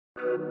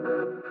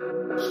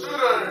Shooters,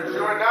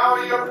 you are now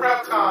in your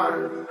prep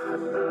time.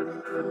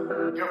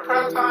 Your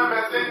prep time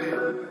has ended.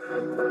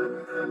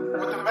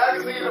 With the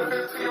magazine of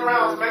 15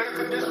 rounds, make a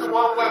condition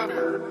one weapon.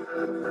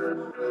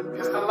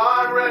 Is the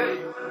line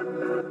ready?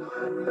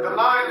 The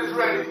line is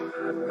ready.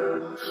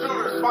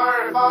 Shooters,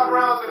 fire 5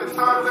 rounds in a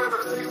time limit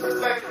of 60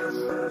 seconds.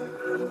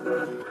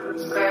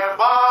 Stand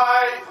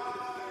by.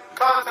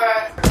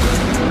 Contact.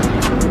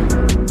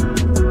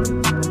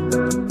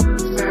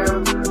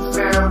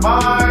 Stand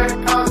by.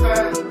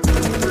 Contact.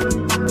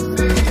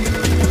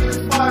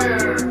 Cease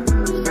fire.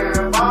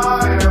 Stand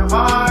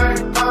by.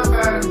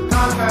 Contact.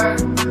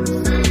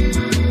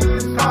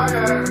 Cease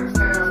fire.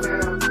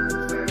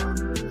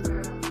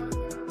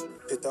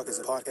 Pit Talk is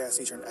a podcast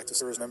featuring active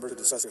service members who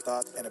discuss their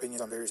thoughts and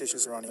opinions on various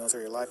issues surrounding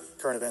military life,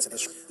 current events, and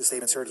history. The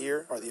statements heard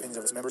here are the opinions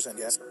of its members and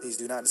guests. These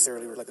do not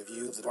necessarily reflect the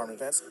views of the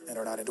Department of Defense and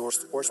are not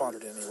endorsed or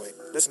sponsored in any way.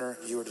 Listener,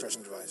 viewer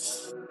discretion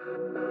advised.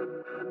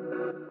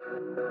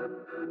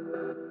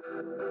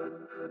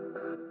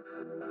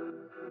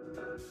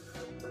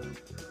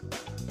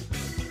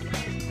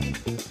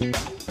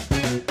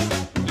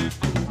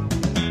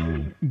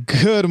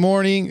 Good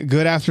morning,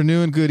 good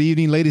afternoon, good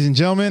evening, ladies and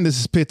gentlemen. This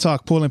is Pit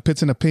Talk, pulling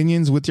pits and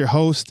opinions with your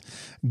host,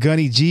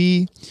 Gunny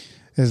G,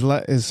 as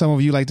some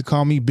of you like to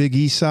call me, Big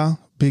Esa,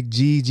 Big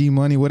G, G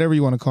Money, whatever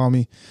you want to call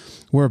me.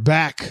 We're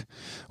back.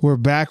 We're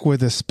back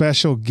with a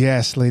special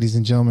guest, ladies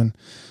and gentlemen.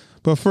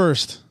 But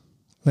first,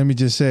 let me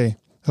just say,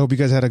 I hope you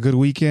guys had a good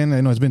weekend.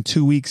 I know it's been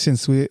 2 weeks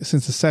since the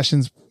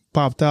sessions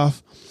popped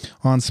off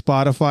on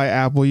Spotify,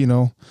 Apple,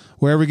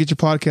 wherever you get your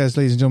podcast,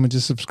 ladies and gentlemen.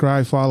 Just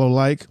subscribe, follow,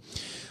 like.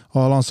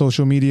 All on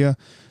social media.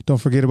 Don't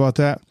forget about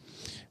that.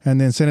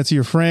 And then send it to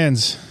your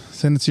friends.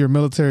 Send it to your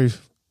military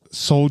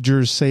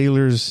soldiers,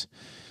 sailors,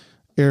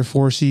 Air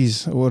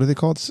Forces. What are they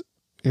called?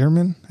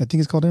 Airmen? I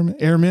think it's called airmen.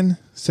 Airmen.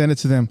 Send it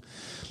to them.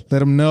 Let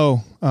them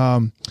know.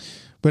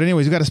 But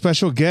anyways, we got a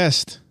special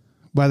guest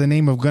by the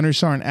name of Gunner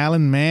Sergeant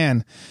Alan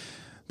Mann.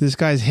 This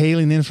guy's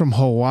hailing in from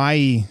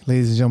Hawaii,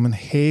 ladies and gentlemen.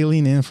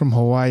 Hailing in from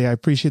Hawaii. I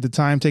appreciate the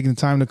time, taking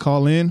the time to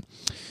call in.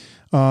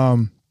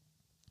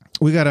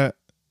 We got a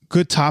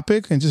good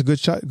topic and just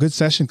good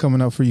session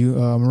coming up for you,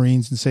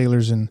 Marines and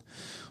sailors and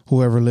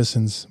whoever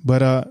listens.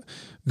 But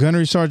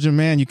Gunnery Sergeant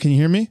Mann, can you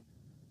hear me?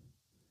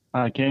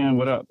 I can.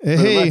 What up? Hey.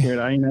 For the record,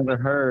 I ain't never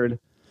heard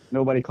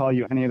nobody call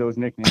you any of those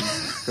nicknames.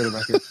 For the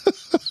record,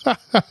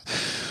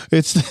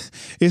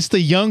 it's the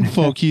young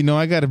folk.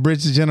 I got to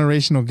bridge the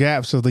generational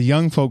gap, so the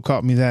young folk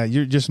caught me that.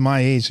 You're just my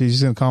age, so you're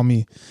just gonna call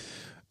me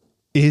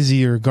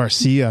Izzy or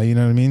Garcia. You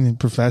know what I mean?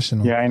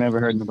 Professional. Yeah, I never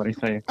heard nobody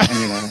say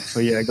any of that. So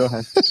yeah, go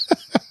ahead.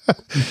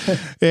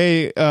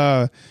 Hey,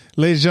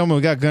 ladies and gentlemen,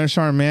 we got Gunner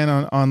Sergeant Mann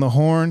on the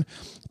horn.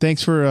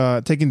 Thanks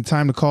for taking the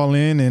time to call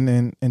in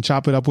and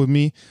chop it up with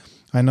me.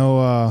 I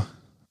know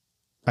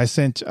I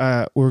sent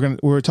we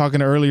were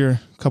talking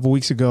earlier a couple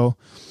weeks ago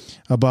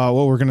about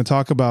what we're going to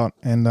talk about,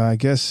 and I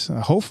guess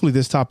hopefully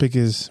this topic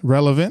is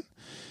relevant,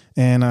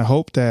 and I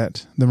hope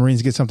that the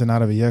Marines get something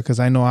out of it. Yeah, because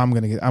I know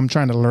I'm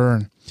trying to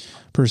learn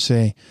per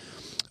se.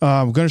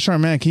 Gunner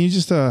Sergeant Mann, can you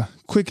just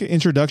quick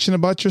introduction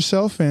about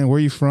yourself and where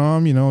you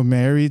from?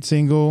 Married,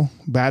 single,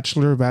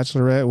 bachelor,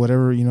 bachelorette,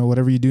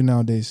 whatever you do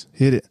nowadays.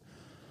 Hit it.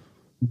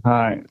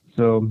 Hi.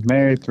 So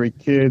married, 3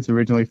 kids,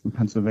 originally from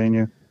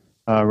Pennsylvania,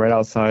 right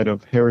outside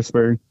of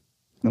Harrisburg,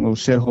 in a little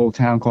shithole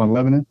town called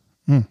Lebanon.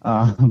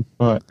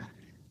 But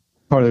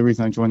part of the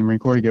reason I joined the Marine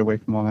Corps to get away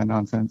from all that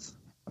nonsense.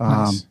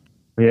 Nice.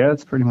 But yeah,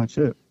 that's pretty much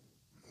it.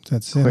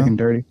 That's it. Quick and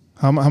dirty.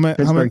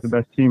 Pittsburgh's the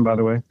best team, by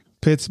the way.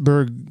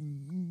 Pittsburgh,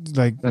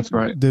 that's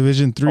right.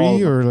 Division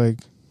 3 or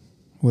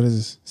what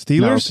is this?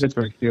 Steelers? No,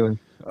 Pittsburgh Steelers.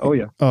 Oh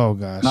yeah. Oh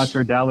gosh. Not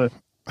your Dallas.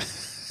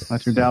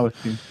 Not your Dallas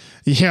team.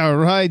 Yeah,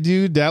 right,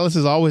 dude. Dallas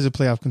is always a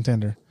playoff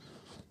contender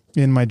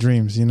in my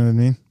dreams. You know what I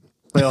mean?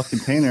 Playoff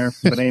container,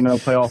 but ain't no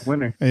playoff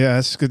winner. Yeah,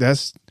 that's good.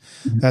 That's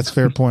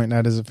fair point.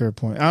 That is a fair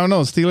point. I don't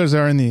know. Steelers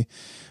are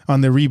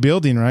on the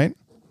rebuilding, right?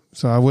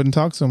 So I wouldn't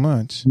talk so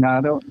much.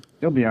 Nah,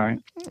 they'll be all right.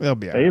 They'll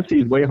be all right.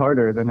 AFC is way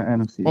harder than the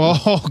NFC.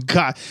 Oh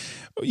God.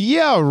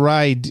 Yeah,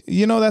 right.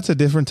 That's a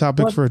different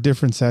topic for a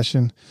different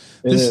session.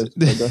 This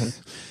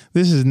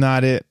is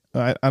not it.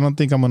 I don't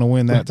think I'm going to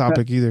win that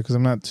topic either because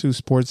I'm not too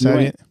sports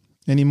savvy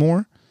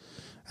anymore.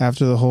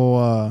 After the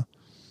whole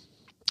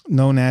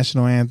no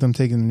national anthem,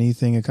 taking the knee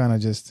thing, it kind of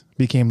just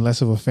became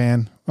less of a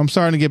fan. I'm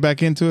starting to get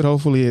back into it.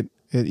 Hopefully it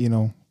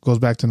goes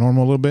back to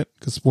normal a little bit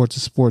because sports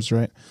is sports,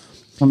 right?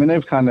 I mean,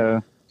 they've kind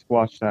of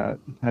squashed that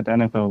at the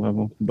NFL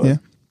level. But.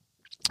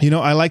 Yeah.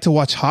 I like to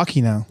watch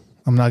hockey now.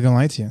 I'm not going to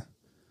lie to you.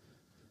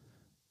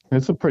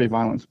 It's a pretty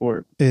violent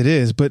sport. It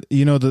is, but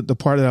the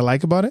part that I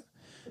like about it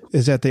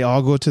is that they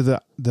all go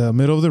to the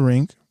middle of the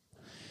rink.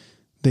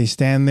 They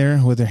stand there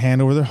with their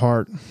hand over their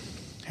heart,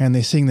 and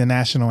they sing the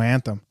national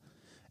anthem.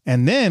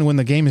 And then when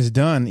the game is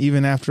done,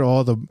 even after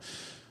all the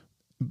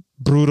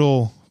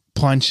brutal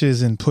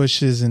punches and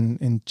pushes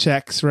and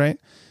checks, right?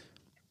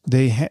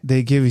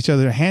 They give each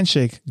other a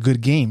handshake. Good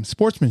game,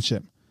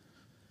 sportsmanship.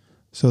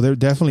 So they're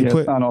definitely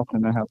it's not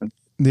often that happens.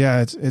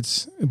 Yeah,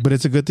 but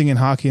it's a good thing in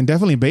hockey and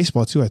definitely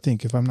baseball too, I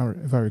think, if I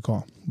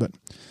recall. But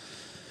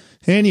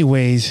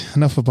anyways,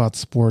 enough about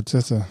sports.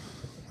 That's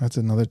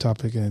another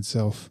topic in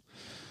itself.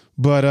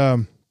 But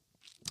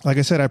like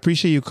I said, I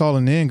appreciate you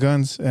calling in,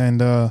 Guns, and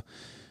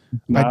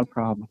not a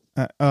problem.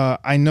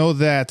 I know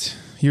that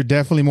you're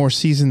definitely more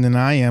seasoned than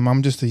I am.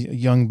 I'm just a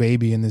young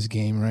baby in this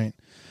game, right?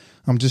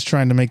 I'm just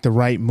trying to make the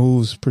right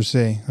moves per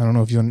se. I don't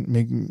know if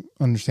you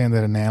understand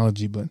that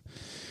analogy, but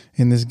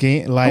in this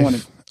game, life of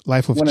chess.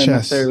 I wouldn't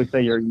necessarily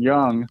say you're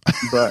young,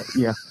 but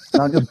yeah,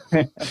 not just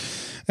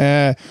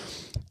a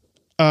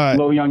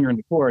little younger in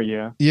the core,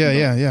 yeah.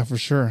 Yeah, for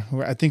sure.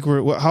 I think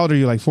how old are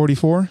you? Like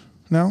 44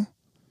 now?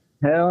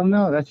 Hell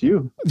no, that's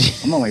you.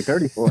 I'm only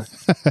 34.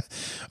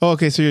 Oh,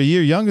 okay, so you're a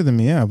year younger than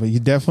me, yeah, but you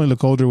definitely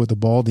look older with the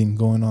balding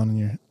going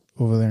on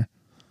over there.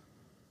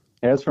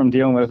 Yeah, it's from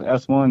dealing with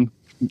S1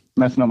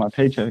 messing up my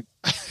paycheck.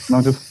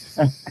 No, just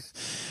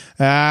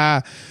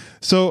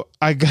so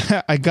I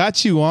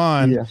got you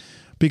on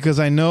because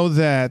I know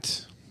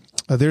that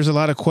there's a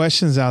lot of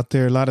questions out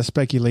there, a lot of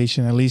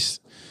speculation. At least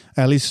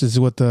is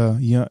what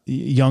the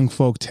young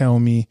folk tell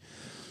me.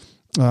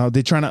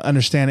 They're trying to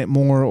understand it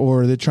more,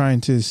 or they're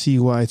trying to see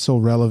why it's so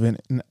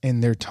relevant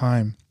in their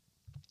time.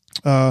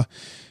 I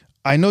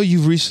know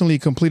you've recently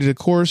completed a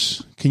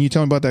course. Can you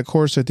tell me about that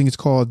course? I think it's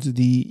called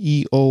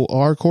the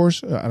EOR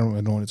course. I don't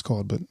really know what it's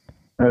called, but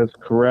that's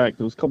correct.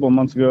 It was a couple of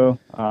months ago,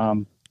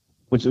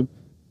 which is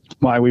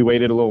why we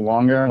waited a little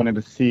longer. I wanted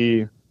to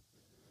see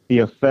the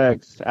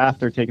effects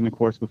after taking the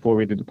course before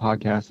we did the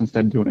podcast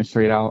instead of doing it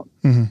straight out.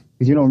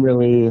 Because you don't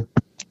really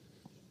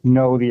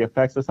know the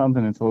effects of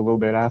something until a little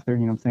bit after,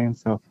 you know what I'm saying?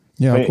 So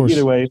yeah, of course.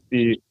 Either way, it's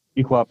the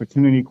equal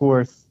opportunity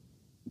course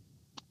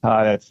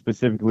that's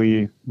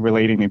specifically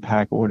relating to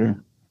pack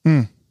order.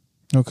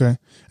 Okay.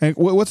 And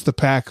what's the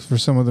pack for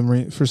some of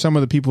them? For some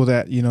of the people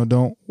that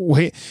don't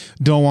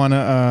want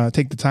to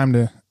take the time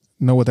to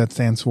know what that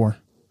stands for.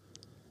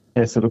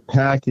 Yeah. So the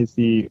pack is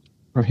the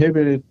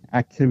prohibited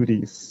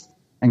activities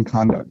and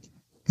conduct.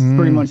 It's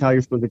pretty much how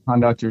you're supposed to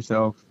conduct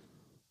yourself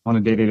on a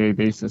day-to-day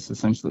basis,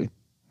 essentially.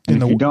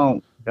 And if you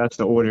don't, that's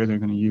the order they're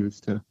going to use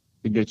to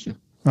get you.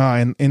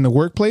 And in the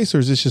workplace, or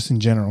is this just in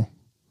general?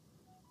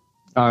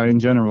 In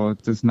general,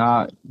 it does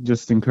not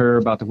just incur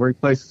about the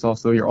workplace. It's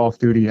also your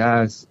off-duty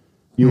as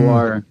you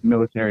are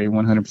military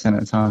 100% of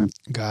the time.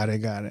 Got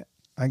it.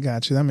 I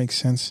got you. That makes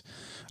sense.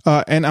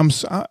 And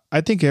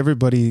I think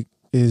everybody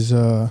is.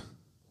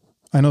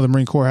 I know the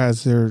Marine Corps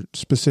has their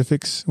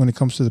specifics when it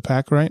comes to the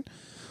pack, right?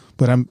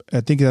 But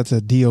I think that's a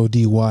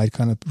DoD-wide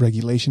kind of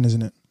regulation,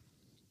 isn't it?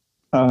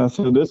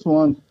 So this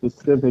one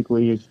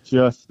specifically is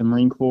just the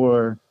Marine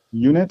Corps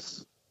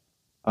units.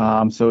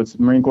 So it's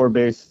a Marine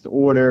Corps-based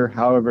order.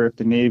 However, if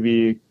the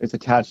Navy is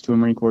attached to a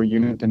Marine Corps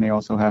unit, then they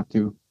also have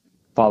to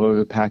follow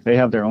the pack. They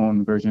have their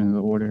own version of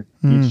the order.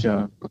 Each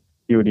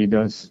DoD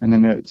does. And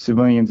then the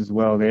civilians as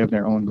well, they have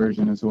their own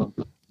version as well.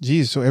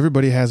 Geez, so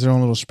everybody has their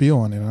own little spiel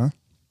on it, huh?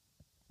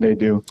 They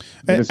do.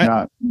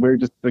 We're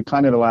just the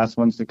kind of the last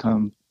ones to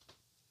come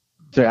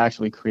to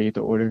actually create the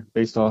order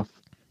based off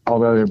all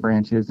the other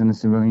branches and the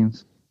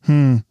civilians.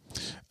 I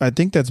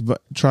think that's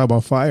trial by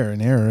fire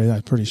and error.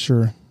 I'm pretty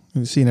sure.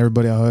 We've seen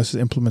everybody else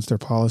implements their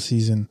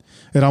policies, and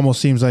it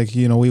almost seems like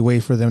we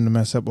wait for them to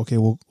mess up. Okay,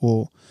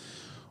 we'll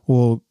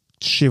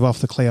shave off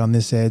the clay on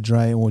this edge,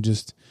 right? And we'll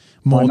just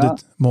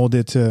mold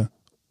it to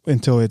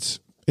until it's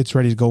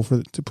ready to go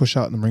to push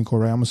out in the Marine Corps,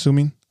 right? I'm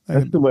assuming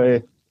that's the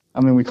way. I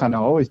mean, we kind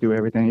of always do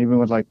everything, even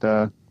with like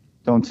the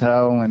don't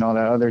tell and all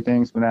that other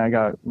things. When that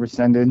got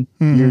rescinded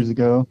years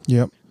ago,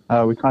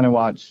 we kind of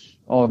watch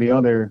all the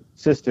other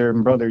sister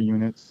and brother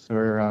units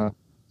or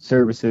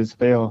services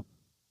fail,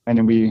 and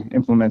then we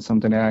implement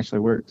something that actually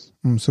works.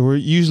 So we're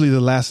usually the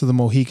last of the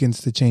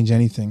Mohicans to change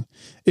anything,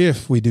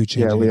 if we do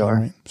change anything. We are.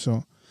 Right?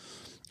 So,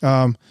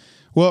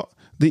 well,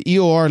 the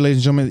EOR, ladies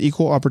and gentlemen, the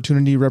Equal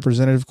Opportunity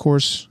Representative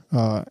course,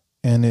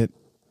 and it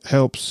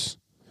helps.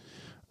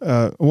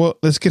 Well,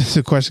 let's get into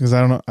the question because I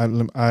don't know.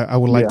 I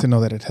would like to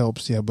know that it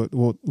helps. Yeah, but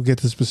we'll get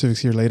to the specifics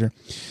here later.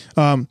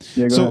 So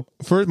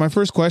my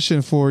first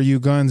question for you,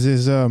 Guns,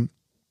 is I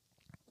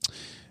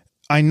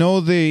know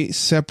they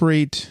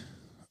separate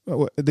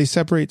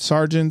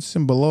sergeants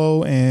and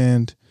below,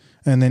 and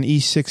then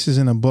E6s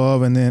and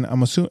above, and then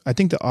I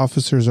think the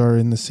officers are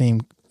in the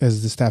same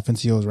as the staff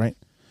NCOs, right?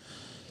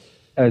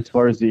 As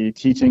far as the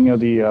teaching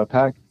of the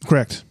pack,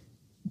 correct.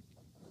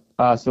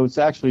 So it's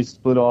actually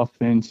split off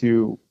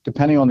into,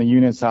 depending on the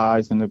unit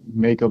size and the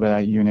makeup of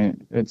that unit,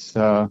 it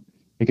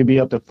could be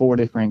up to 4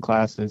 different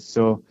classes.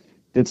 So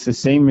it's the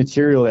same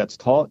material that's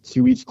taught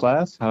to each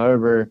class.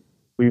 However,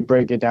 we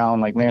break it down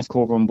like Lance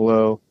Corporal and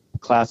below,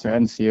 class or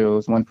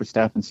NCOs, one for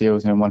staff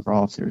NCOs and one for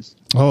officers.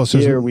 Oh, so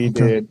here we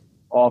did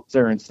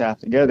officer and staff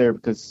together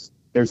because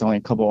there's only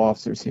a couple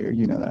officers here,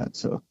 you know that.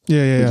 So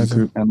yeah. Just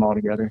group them all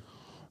together.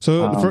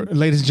 So,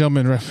 ladies and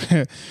gentlemen,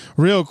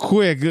 real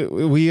quick,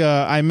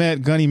 I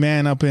met Gunny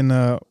Mann up in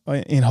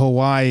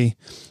Hawaii.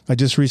 I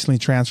just recently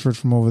transferred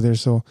from over there,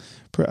 so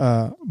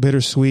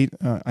bittersweet.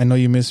 I know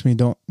you miss me.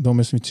 Don't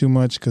miss me too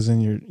much, because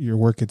then your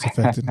work gets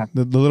affected.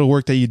 the little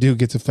work that you do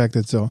gets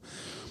affected. So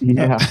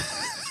yeah.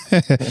 I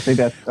think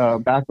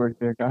that's backwards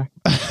there, guy.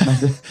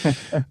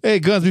 Hey,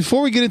 Guns,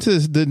 before we get into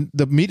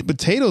the meat and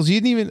potatoes, you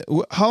didn't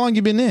even. How long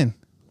you been in?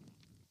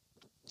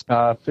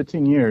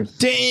 15 years.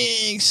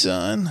 Dang,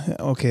 son.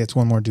 Okay, it's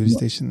one more duty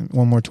station,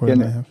 one more tour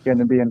than I have. Getting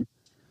to be in.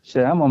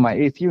 Shit, I'm on my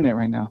 8th unit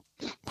right now.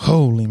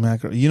 Holy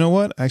mackerel! You know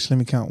what? Actually, let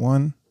me count.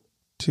 1,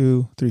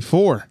 2, 3,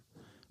 4,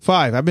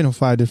 5. I've been on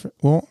 5 different.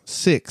 Well,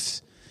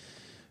 6,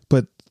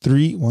 but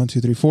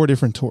 4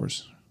 different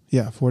tours.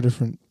 Yeah, 4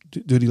 different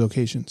duty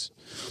locations.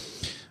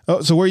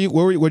 Oh, so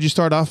where'd you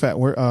start off at?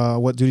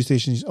 What duty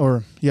stations?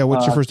 Or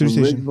what's your first duty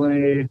station?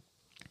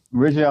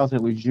 Originally, I was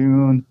at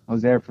Lejeune. I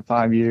was there for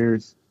 5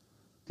 years.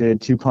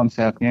 Did 2 pumps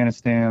to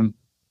Afghanistan.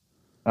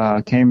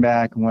 Came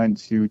back, went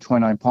to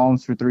 29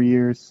 Palms for 3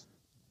 years.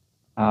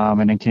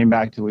 And then came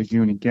back to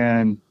Lejeune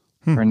again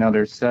for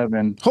another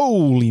 7.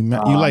 Holy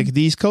man. You like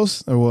the East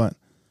Coast or what?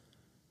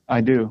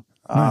 I do.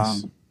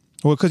 Nice.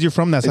 Well, because you're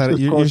from that side.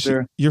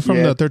 You're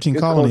from the 13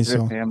 colonies.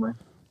 So. Family.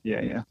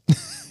 Yeah.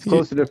 It's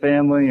closer to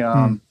family.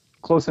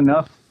 Close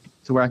enough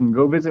to where I can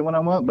go visit when I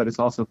want, but it's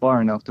also far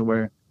enough to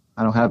where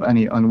I don't have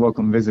any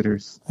unwelcome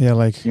visitors. Yeah,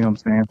 like, you know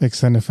what I'm saying?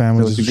 Extended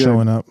family just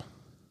showing up.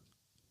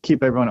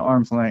 Keep everyone at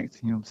arm's length,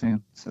 you know what I'm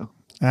saying? So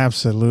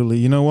absolutely.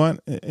 You know what?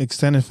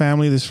 Extended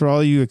family, this is for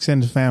all you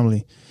extended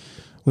family.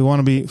 We want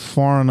to be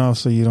far enough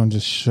so you don't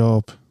just show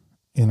up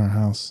in our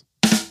house.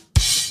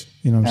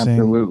 You know what I'm saying?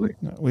 Absolutely.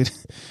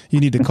 You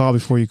need to call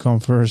before you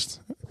come first.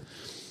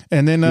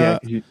 And then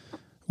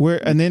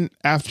and then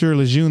after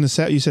Lejeune,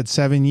 you said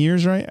 7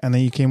 years, right? And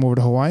then you came over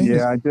to Hawaii?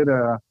 Yeah, I did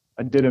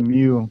a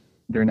MU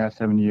during that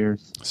 7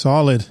 years.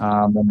 Solid.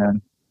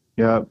 And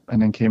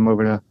then came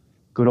over to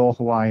good old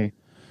Hawaii.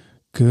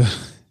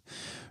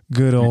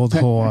 Good old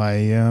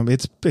Hawaii. Yeah,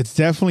 it's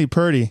definitely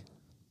pretty.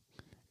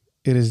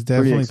 It is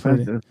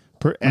definitely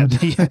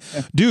pretty.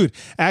 Dude,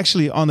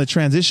 actually, on the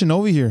transition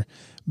over here,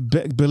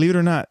 believe it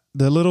or not,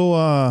 the little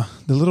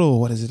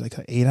what is it, like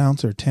an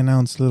 8-ounce or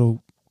 10-ounce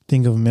little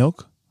thing of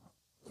milk,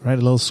 right?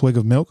 A little swig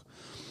of milk.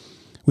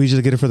 We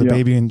usually get it for the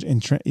baby, and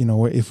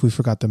if we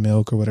forgot the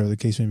milk or whatever the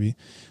case may be,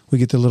 we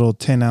get the little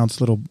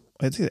 10-ounce little.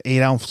 It's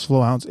 8-ounce,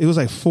 full ounce. It was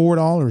like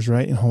 $4,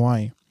 right, in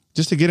Hawaii,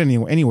 just to get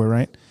anywhere,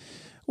 right?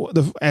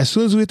 As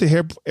soon as we hit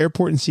the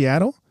airport in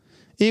Seattle,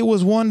 it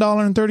was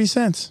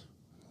 $1.30.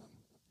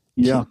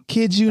 Yeah.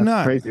 Kid you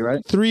not. Crazy,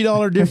 right?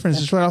 $3 difference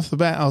just right off the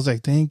bat. I was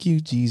like, thank you,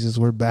 Jesus.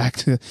 We're back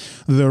to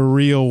the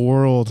real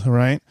world,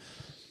 right?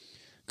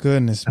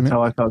 Goodness. That's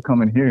how I felt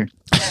coming here.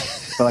 I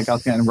felt like I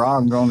was getting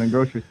robbed going to the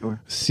grocery store.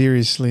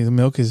 Seriously, the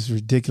milk is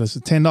ridiculous.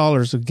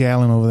 $10 a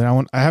gallon over there.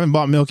 I haven't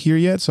bought milk here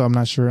yet, so I'm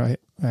not sure. I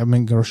haven't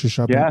been grocery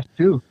shopping. Gas,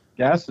 too.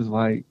 Gas is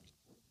like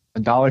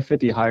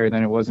 $1.50 higher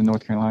than it was in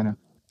North Carolina.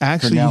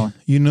 Actually,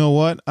 you know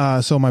what?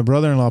 So my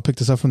brother-in-law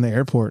picked us up from the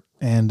airport,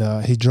 and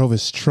he drove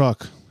his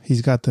truck.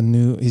 He's got a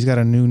new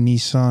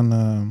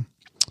Nissan.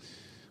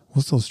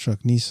 What's those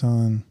trucks?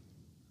 Nissan.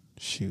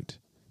 Shoot,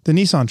 the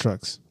Nissan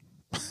trucks.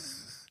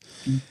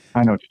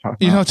 I know what you're talking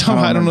about. You know what I'm talking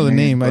about? I don't know the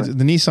name.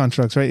 The Nissan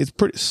trucks, right? It's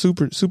pretty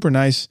super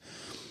nice.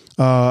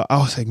 I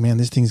was like, man,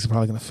 this thing's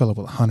probably gonna fill up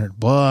with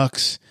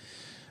 $100,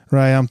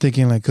 right? I'm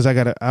thinking like, because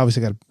I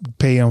obviously gotta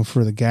pay him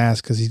for the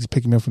gas because he's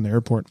picking me up from the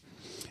airport.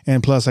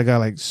 And plus, I got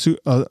like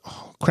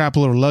crap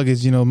load of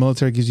luggage.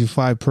 Military gives you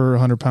 5 per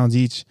 100 pounds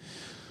each.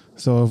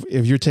 So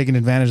if you're taking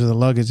advantage of the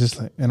luggage,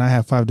 and I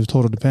have 5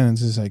 total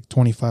dependents, it's like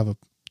 25 a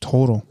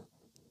total.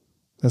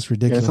 That's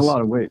ridiculous. Yeah, it's a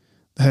lot of weight.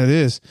 That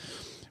is.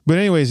 But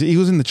anyways, he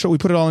was in the truck. We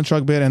put it all in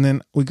truck bed, and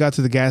then we got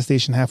to the gas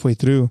station halfway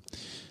through.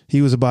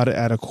 He was about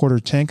at a quarter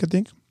tank, I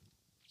think,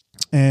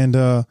 and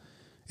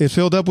it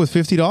filled up with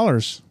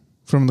 $50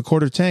 from the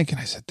quarter tank. And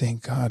I said,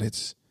 "Thank God,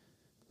 it's."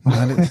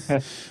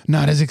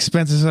 Not as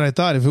expensive as I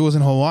thought. If it was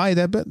in Hawaii,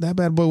 that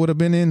bad boy would have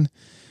been in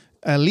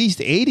at least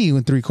 80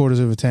 with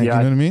 3/4 of a tank. You know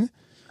what I mean?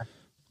 I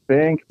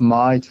think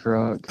my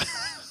truck,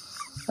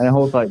 and it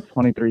holds like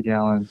 23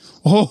 gallons.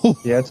 Oh,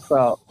 yeah, it's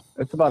about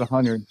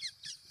 100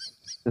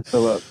 to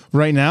fill up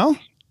right now.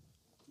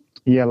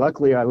 Yeah,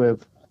 luckily I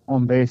live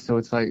on base, so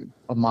it's like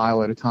a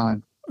mile at a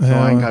time. So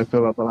I ain't got to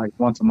fill up like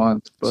once a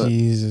month. But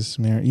Jesus,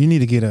 man, you need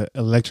to get an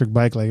electric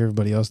bike like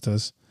everybody else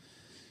does.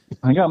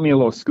 I got me a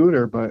little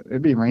scooter, but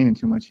it'd be raining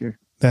too much here.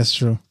 That's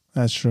true.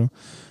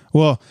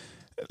 Well,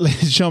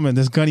 ladies and gentlemen,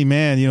 this Gunny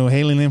Man,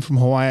 hailing in from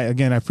Hawaii.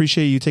 Again, I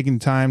appreciate you taking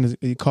the time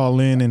to call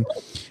in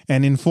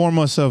and inform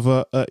us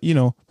of,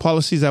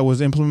 policies that was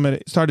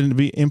started to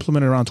be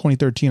implemented around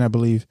 2013, I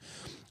believe.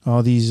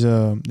 All these,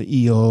 the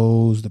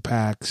EOs, the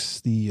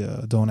PACs,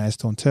 the Don't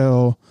Ask, Don't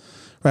Tell,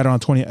 right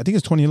around I think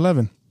it's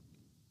 2011.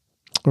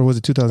 Or was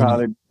it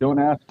 2000? Don't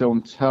Ask,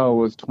 Don't Tell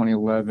was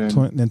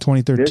 2011. Then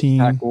 2013.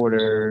 This PAC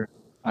order,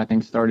 I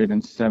think, started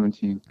in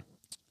 17.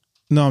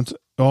 No,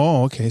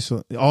 okay.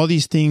 So all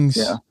these things,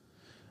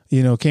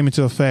 came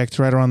into effect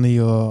right around the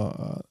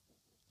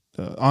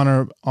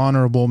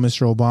honorable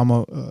Mr.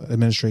 Obama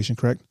administration,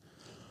 correct?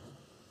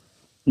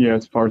 Yeah,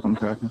 as far as I'm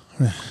tracking.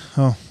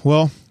 Oh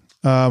well,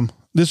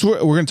 this we're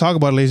going to talk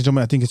about it, ladies and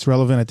gentlemen. I think it's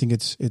relevant. I think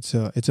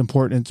it's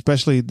important,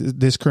 especially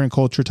this current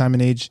culture, time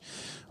and age,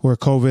 where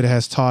COVID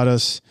has taught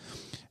us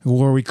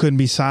where we couldn't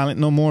be silent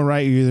no more.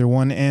 Right, you're either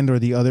one end or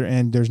the other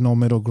end. There's no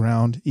middle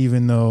ground,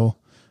 even though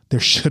there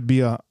should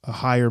be a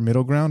higher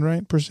middle ground,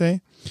 right? Per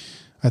se,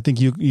 I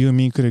think you and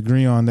me could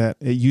agree on that.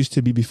 It used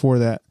to be before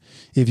that.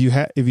 If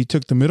you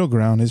took the middle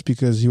ground, it's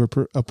because you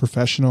were a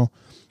professional,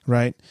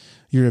 right?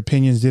 Your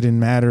opinions didn't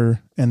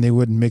matter and they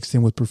wouldn't mix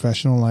in with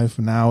professional life.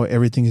 Now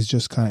everything is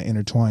just kind of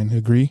intertwined.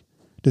 Agree?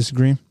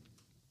 Disagree?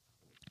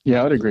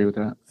 Yeah, I would agree with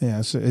that.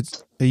 Yeah. So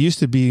it used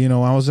to be,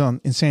 I was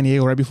in San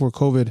Diego right before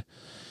COVID.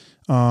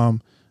 I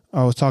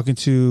was talking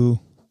to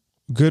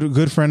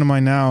good friend of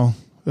mine now,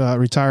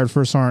 retired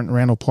First Sergeant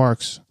Randall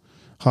Parks.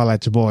 Holla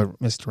at your boy,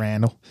 Mr.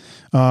 Randall.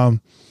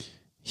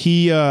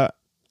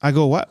 I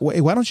go,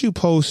 why don't you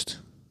post,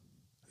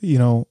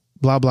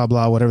 blah, blah,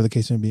 blah, whatever the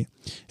case may be.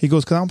 He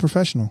goes, because I'm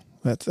professional.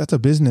 That's a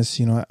business.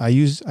 I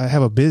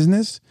have a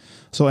business,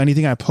 so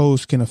anything I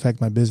post can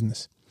affect my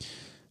business.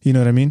 You know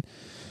what I mean?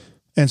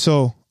 And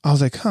so I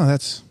was like,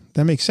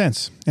 that makes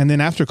sense. And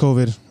then after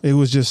COVID, it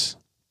was just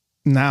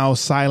now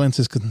silence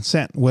is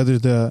consent. Whether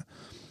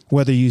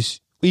you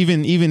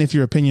even if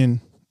your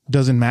opinion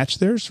doesn't match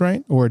theirs,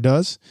 right? Or it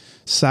does,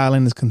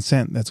 silent is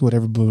consent. That's what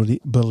everybody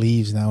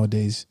believes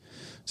nowadays.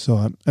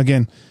 So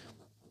again,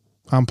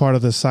 I'm part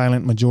of the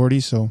silent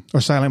majority,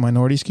 or silent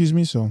minority, excuse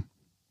me. So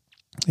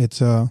it's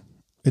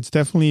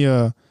definitely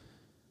a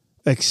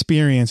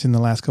experience in the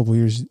last couple of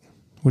years.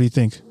 What do you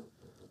think?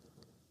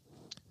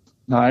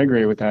 No, I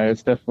agree with that.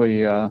 It's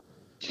definitely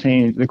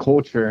changed. The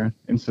culture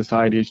in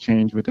society has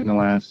changed within the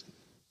last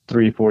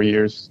 3-4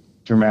 years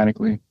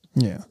dramatically.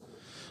 Yeah.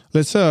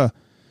 Let's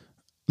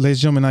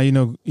ladies and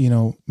gentlemen,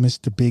 now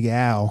Mr. Big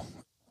Al.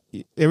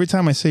 Every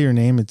time I say your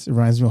name, it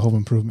reminds me of Home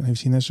Improvement. Have you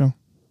seen that show?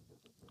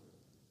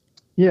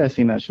 Yeah, I've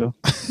seen that show.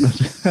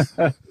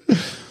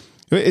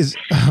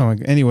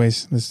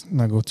 Anyways, let's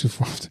not go too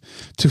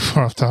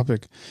far off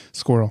topic.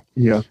 Squirrel.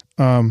 Yeah.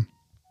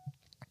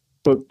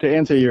 But to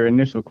answer your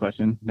initial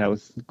question, that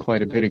was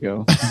quite a bit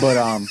ago.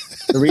 But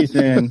the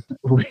reason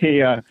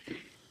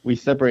we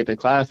separate the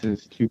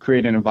classes to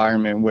create an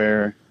environment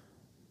where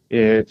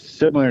it's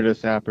similar to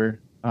Sapper.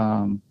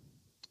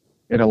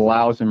 It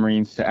allows the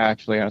Marines to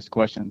actually ask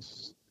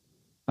questions.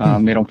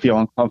 They don't feel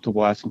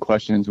uncomfortable asking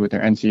questions with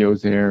their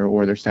NCOs there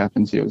or their staff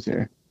NCOs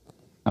there.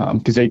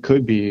 Because they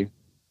could be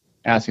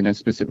asking a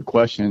specific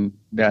question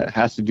that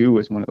has to do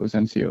with one of those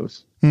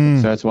NCOs.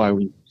 So that's why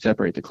we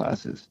separate the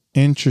classes.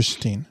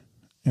 Interesting.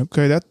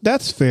 Okay,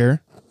 that's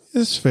fair.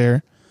 It's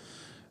fair.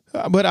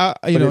 But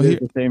it is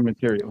the same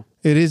material.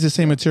 It is the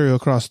same material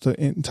across the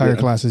entire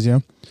classes, yeah?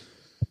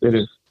 It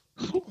is.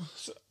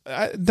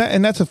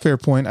 And that's a fair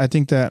point. I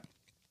think that,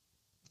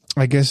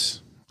 I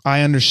guess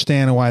I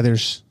understand why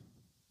there's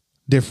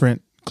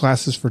different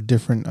classes for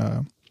different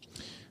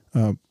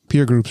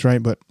peer groups,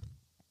 right? But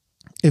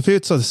if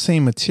it's the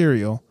same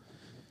material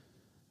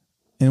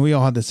and we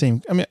all have the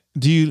same,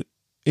 do you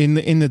in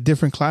the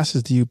different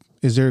classes,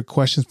 is there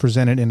questions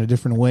presented in a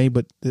different way,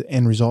 but the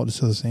end result is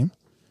still the same?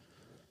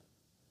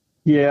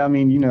 Yeah,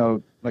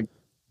 like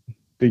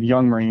the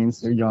young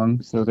Marines, they're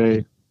young, so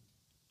they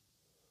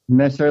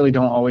necessarily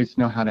don't always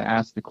know how to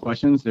ask the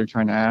questions they're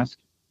trying to ask.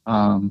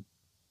 And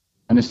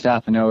the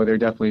staff, I know they're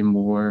definitely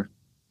more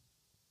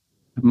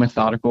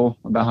methodical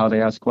about how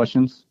they ask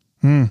questions.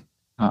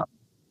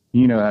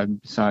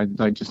 Besides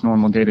like just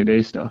normal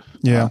day-to-day stuff.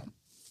 Yeah.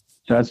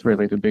 So that's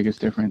really the biggest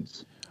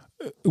difference.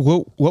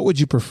 What would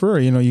you prefer?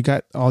 You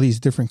got all these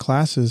different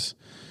classes.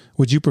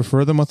 Would you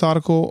prefer the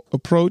methodical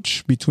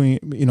approach between,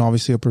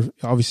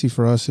 obviously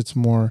for us, it's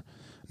more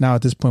now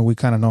at this point, we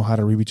kind of know how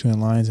to read between the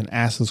lines and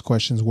ask those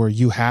questions where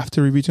you have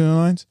to read between the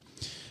lines.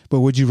 But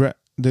would you,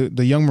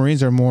 the young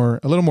Marines are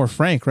a little more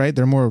frank, right?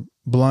 They're more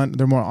blunt.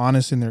 They're more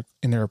honest in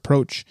their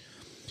approach,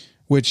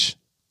 which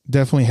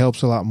definitely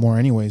helps a lot more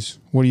anyways.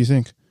 What do you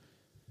think?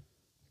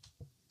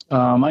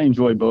 I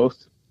enjoy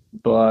both,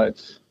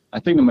 but I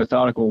think the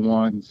methodical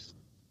ones,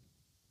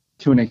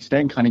 to an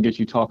extent, kind of get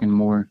you talking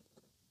more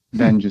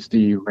than just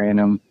the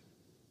random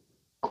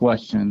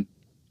question.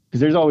 Because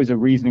there's always a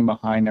reasoning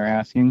behind their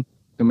asking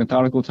the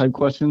methodical type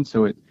question,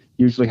 so it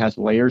usually has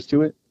layers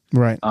to it.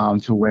 Right.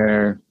 To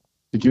where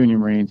the junior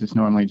Marines, it's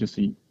normally just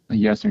a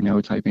yes or no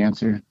type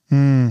answer.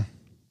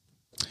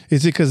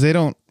 Is it because they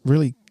don't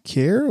really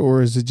care,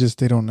 or is it just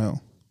they don't know?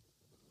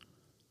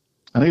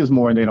 I think it's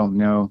more they don't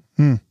know.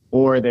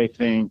 Or they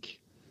think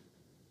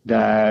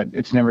that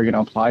it's never going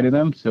to apply to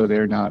them, so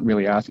they're not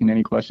really asking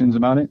any questions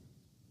about it.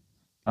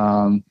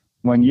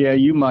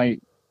 You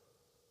might,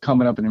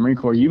 coming up in the Marine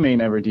Corps, you may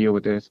never deal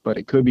with this, but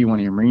it could be one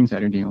of your Marines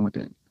that are dealing with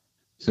it.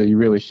 So you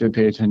really should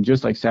pay attention,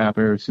 just like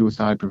Sapper,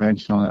 suicide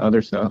prevention, all that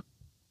other stuff.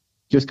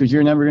 Just because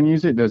you're never going to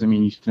use it doesn't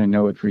mean you shouldn't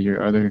know it for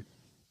your other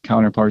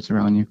counterparts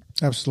around you.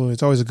 Absolutely.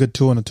 It's always a good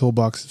tool in the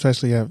toolbox,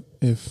 especially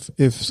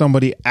if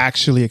somebody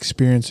actually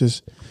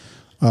experiences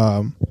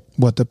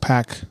what the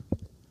pack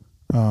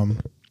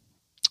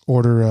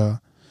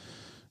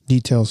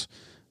details.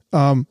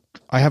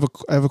 I have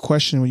a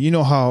question. You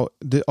know how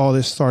all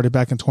this started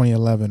back in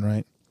 2011,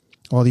 right?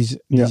 All these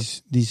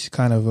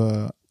kind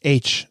of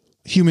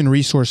human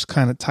resource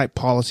kind of type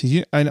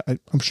policies.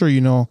 I'm sure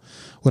you know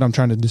what I'm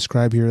trying to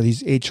describe here.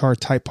 These HR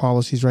type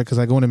policies, right? Because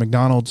I go into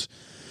McDonald's.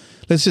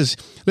 Let's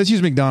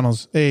use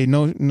McDonald's. Hey,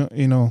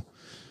 no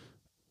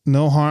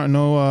harm,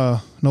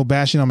 no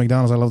bashing on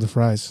McDonald's. I love the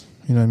fries.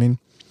 You know what I mean?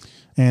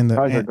 And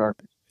fries are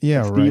garbage.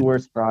 Yeah, it's right. the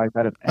worst fries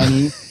out of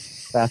any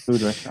fast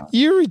food restaurant.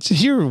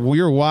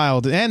 You're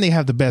wild, and they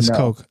have the best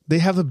Coke. They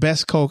have the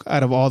best Coke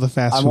out of all the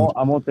fast food.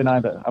 I won't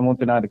deny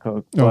the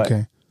Coke. But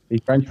okay. The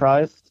French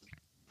fries,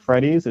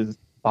 Freddy's is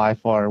by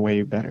far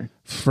way better.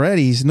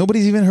 Freddy's?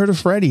 Nobody's even heard of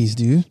Freddy's,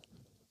 dude.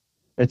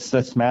 It's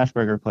the Smash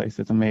Burger place.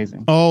 It's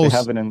amazing. Oh,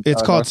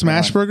 it's called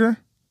Smash Burger?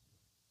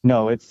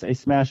 No, it's a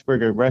Smash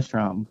Burger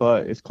restaurant,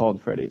 but it's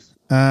called Freddy's.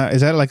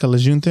 Is that like a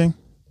Lejeune thing?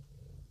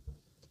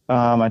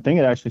 I think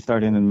it actually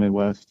started in the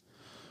Midwest.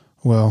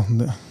 Well,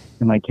 in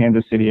like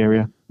Kansas City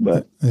area,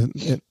 but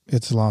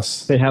it's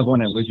lost. They have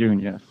one at Lejeune,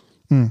 yes.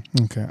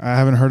 Okay, I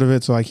haven't heard of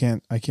it, so I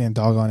can't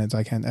dog on it.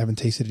 I haven't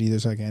tasted it either,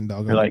 so I can't dog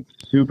on it. They're like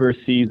super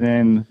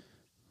seasoned,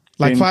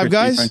 like Five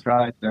Guys. French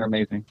fries, they're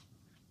amazing.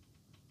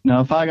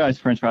 No, Five Guys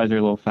French fries are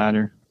a little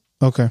fatter.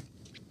 Okay.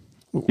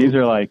 These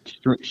are like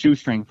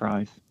shoestring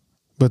fries,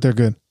 but they're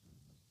good.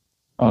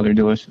 Oh, they're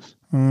delicious.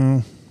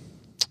 We'll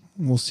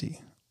see.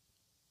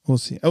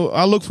 Oh,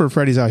 I'll look for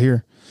Freddy's out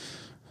here.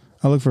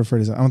 I don't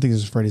think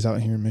there's Freddy's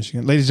out here in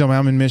Michigan. Ladies and gentlemen,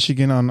 I'm in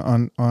Michigan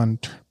on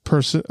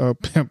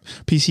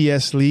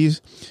PCS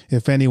leaves.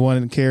 If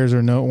anyone cares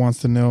or wants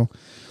to know,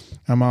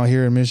 I'm out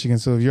here in Michigan.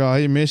 So if you're out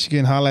here in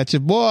Michigan, holla at your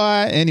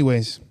boy.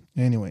 Anyways.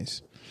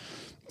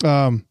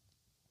 My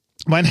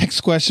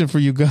next question for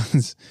you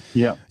guys.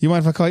 Yeah. You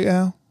mind if I call you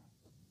Al?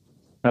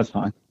 That's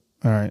fine.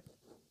 All right.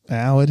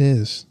 Al it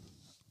is.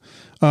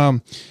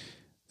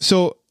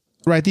 So,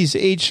 right, these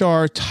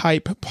HR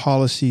type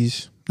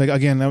policies, like,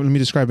 again, let me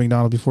describe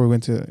McDonald's before we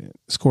went to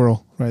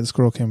Squirrel, right? The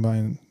Squirrel came by.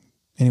 And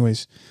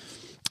anyways,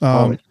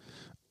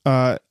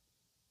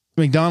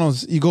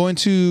 McDonald's, you go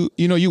into,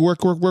 you work,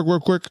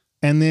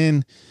 and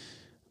then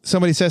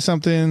somebody says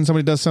something,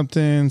 somebody does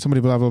something,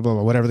 somebody blah, blah, blah,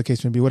 blah, whatever the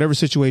case may be, whatever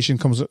situation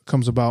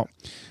comes about,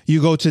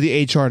 you go to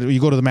the HR,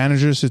 you go to the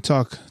managers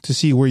to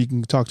see where you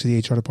can talk to the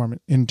HR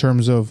department in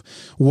terms of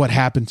what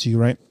happened to you,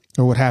 right?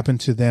 Or what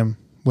happened to them,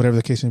 whatever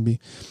the case may be.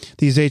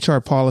 These HR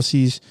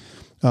policies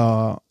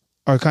are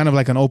kind of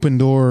like an open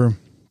door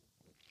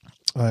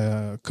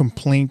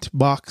complaint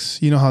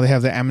box. You know how they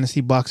have the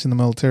amnesty box in the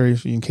military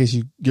in case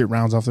you get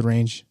rounds off the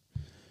range?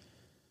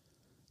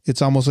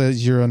 It's almost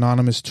as your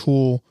anonymous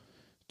tool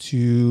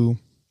to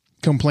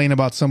complain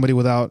about somebody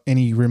without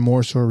any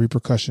remorse or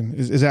repercussion.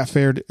 Is that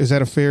fair? Is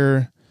that a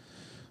fair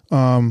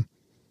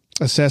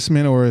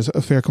assessment, or is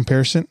a fair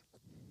comparison?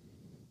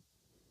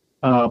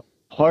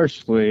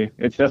 Partially.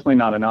 It's definitely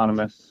not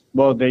anonymous.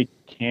 Well, they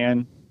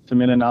can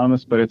submit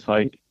anonymous, but it's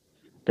like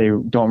they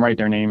don't write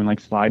their name and like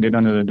slide it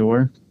under the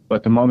door.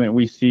 But the moment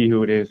we see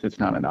who it is, it's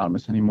not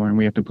anonymous anymore, and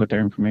we have to put their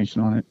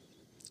information on it.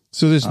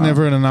 So there's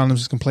never an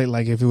anonymous complaint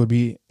like if it would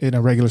be in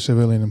a regular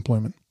civilian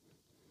employment?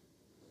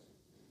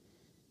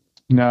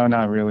 No,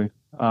 not really.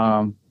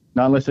 Not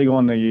unless they go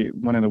on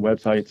one of the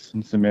websites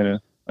and submit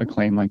a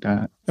claim like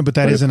that. But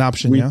that is an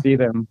option, yeah? We see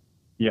them,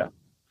 yeah.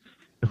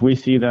 If we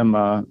see them,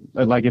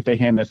 like if they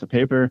hand us a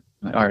paper,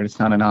 like, all right, it's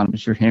not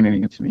anonymous. You're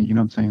handing it to me. You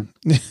know what I'm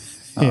saying?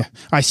 Yeah.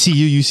 I see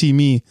you. You see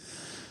me.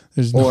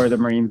 Or the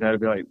Marines that would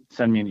be like,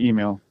 send me an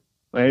email.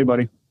 Like, hey,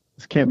 buddy,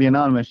 this can't be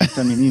anonymous. You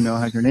send me an email.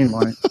 Has your name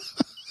on it.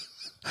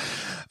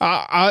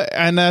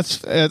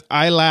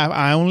 I laugh.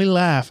 I only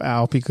laugh,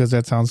 Al, because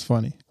that sounds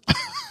funny.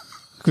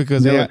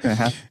 Because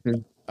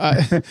the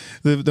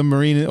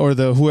Marine or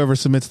the whoever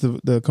submits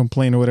the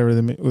complaint or whatever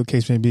the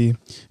case may be,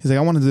 he's like,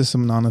 I want to do this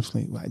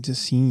anonymously. I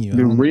just seen you.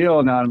 The real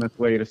anonymous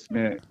way to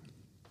submit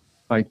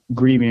like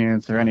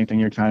grievance or anything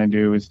you're trying to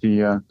do is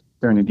during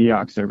the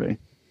DEOC survey.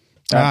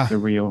 That's the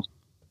real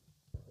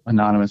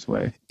anonymous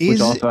way,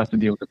 which also has to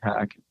deal with the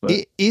PAC. But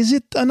is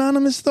it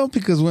anonymous though?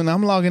 Because when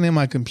I'm logging in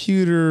my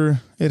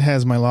computer, it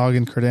has my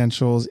login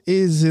credentials.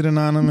 Is it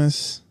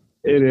anonymous?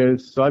 It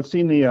is. So I've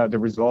seen the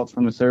results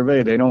from the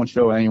survey. They don't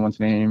show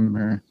anyone's name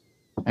or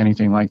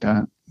anything like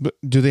that. But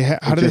do they?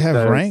 How do they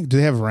have rank? Do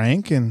they have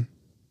rank? And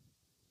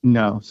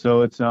no.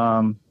 So it's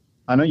I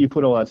know you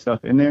put all that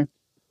stuff in there,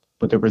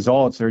 but the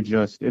results are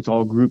it's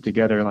all grouped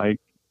together.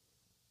 Like,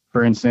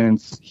 for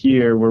instance,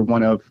 here we're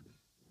one of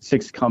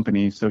 6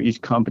 companies, so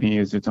each company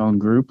is its own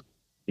group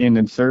in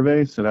the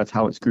survey. So that's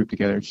how it's grouped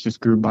together. It's just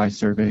grouped by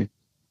survey. It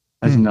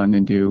has nothing to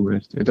do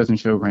with. It doesn't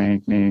show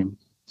rank, name,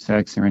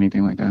 sex, or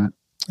anything like that.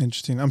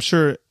 Interesting. I'm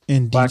sure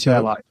in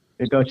detail.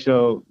 It does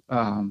show.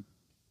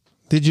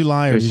 Did you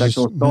lie or did you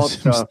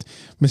just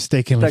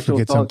mistakenly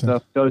forget something?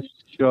 Stuff does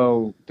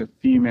show the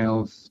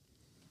female's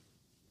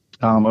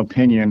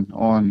opinion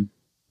on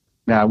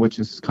that, which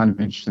is kind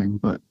of interesting.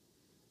 But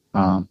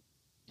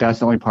that's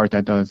the only part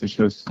that does. It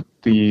shows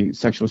the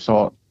sexual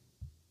assault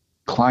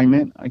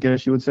climate, I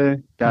guess you would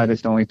say. That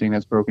is the only thing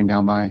that's broken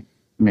down by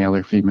male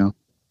or female.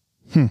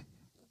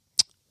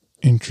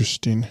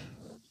 Interesting.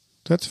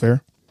 That's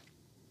fair.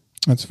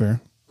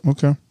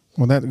 Okay.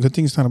 Well, that good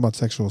thing it's not about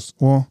sexuals.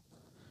 Well,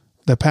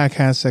 the pack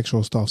has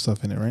sexual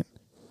stuff in it, right?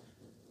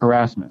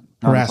 Harassment.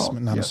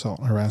 Not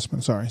assault.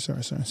 Harassment. Sorry.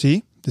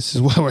 See, this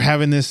is why we're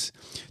having this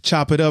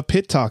chop it up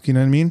pit talk. You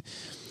know what I mean?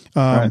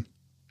 Right.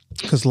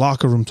 Because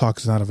locker room talk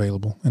is not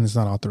available and it's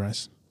not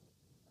authorized.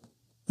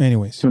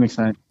 Anyways. To an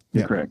extent,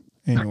 you're correct.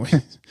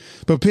 Anyways.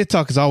 But pit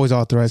talk is always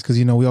authorized because,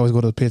 we always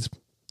go to the pits,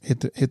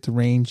 hit the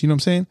range. You know what I'm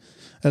saying?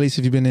 At least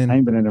if you've been in. I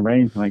ain't been in the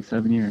range in like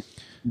 7 years.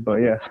 But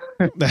yeah.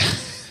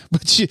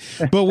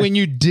 But when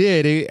you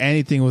did,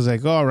 anything was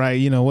like, all right,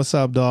 what's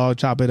up, dog?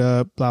 Chop it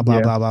up, blah,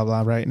 blah, blah, blah,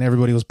 blah, right? And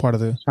everybody was part of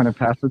the... Trying to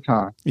pass the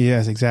time.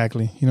 Yes,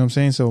 exactly. You know what I'm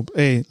saying? So,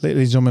 hey,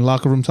 ladies and gentlemen,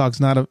 locker room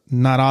talk's not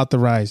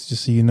authorized,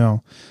 just so you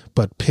know.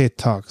 But pit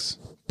talks,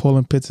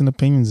 pulling pits and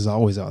opinions is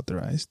always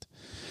authorized.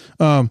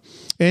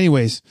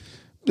 Anyways,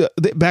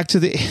 back to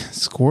the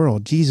squirrel.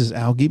 Jesus,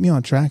 Al, get me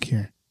on track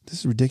here. This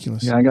is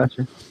ridiculous. Yeah, I got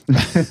you.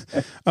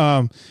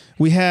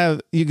 We have,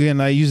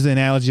 again, I use the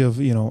analogy of,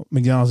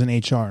 McDonald's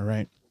and HR,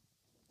 right?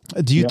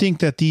 Do you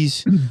think that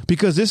these,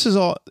 because this is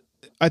all,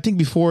 I think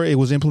before it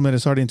was implemented,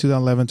 starting in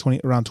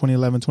 2011, around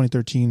 2011,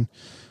 2013,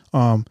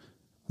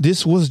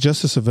 this was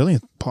just a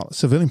civilian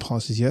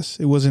policies. Yes.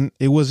 It wasn't,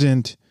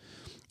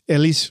 at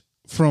least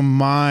from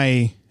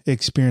my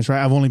experience,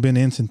 right? I've only been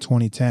in since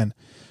 2010.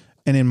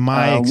 And in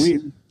my,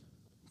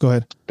 go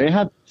ahead. They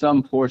had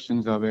some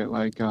portions of it,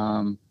 like,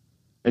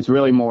 it's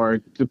really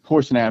more the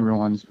portion that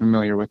everyone's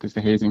familiar with is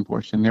the hazing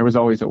portion. There was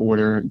always an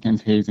order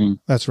against hazing.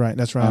 That's right.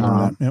 I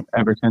remember that. Yep.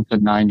 Ever since the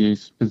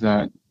 90s, was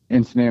that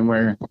incident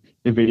where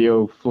the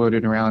video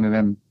floated around and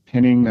them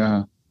pinning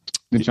the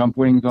jump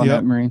wings on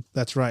that Marine.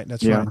 That's right.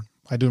 Right.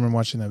 I do remember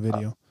watching that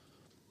video.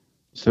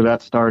 So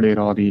that started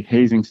all the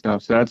hazing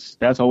stuff. So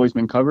that's always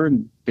been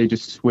covered. They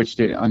just switched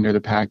it under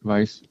the pack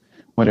vice,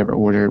 whatever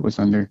order it was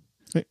under.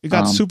 It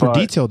got super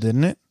detailed,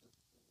 didn't it?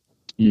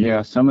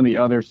 Yeah. Some of the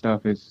other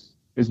stuff is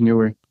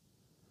newer.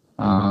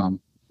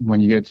 When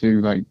you get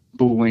to like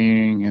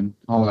bullying and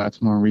all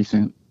that's more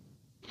recent.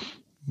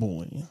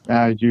 Bullying.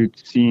 As you've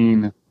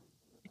seen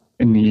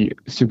in the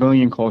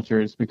civilian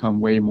culture, it's become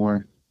way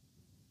more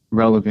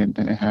relevant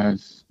than it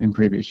has in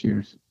previous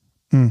years.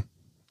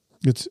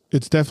 It's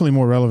definitely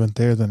more relevant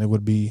there than it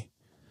would be.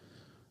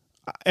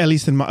 At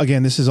least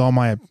this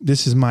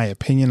is my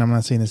opinion. I'm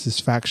not saying this is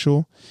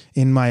factual.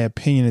 In my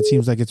opinion, it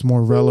seems like it's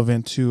more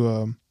relevant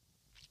to.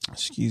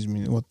 Excuse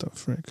me. What the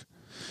frick?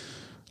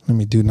 Let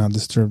me do not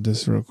disturb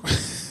this real quick.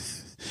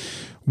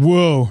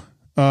 Whoa.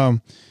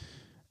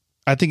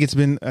 I think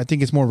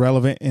it's more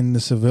relevant in the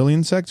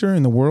civilian sector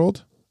in the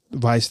world,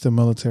 vice the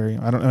military.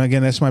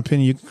 Again, that's my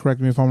opinion. You can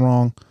correct me if I'm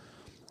wrong.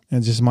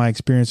 And just my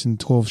experience in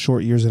 12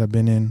 short years that I've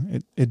been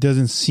in. It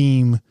doesn't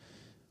seem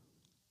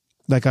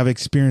like I've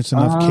experienced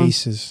enough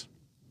cases.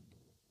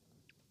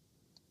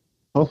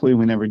 Hopefully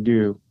we never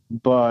do.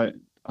 But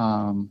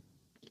I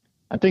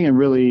think it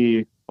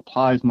really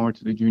applies more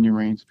to the junior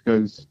Marines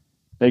because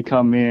they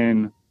come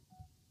in,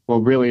 well,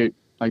 really,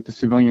 like the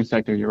civilian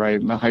sector, you're right,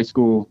 in the high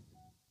school,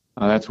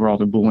 that's where all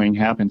the bullying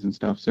happens and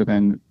stuff. So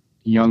then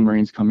young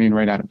Marines come in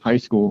right out of high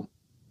school.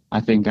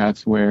 I think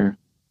that's where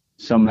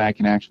some of that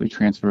can actually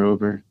transfer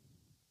over.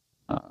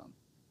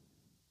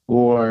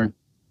 Or,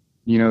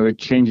 the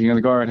changing of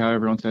the guard, how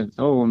everyone says,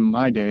 oh, in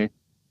my day,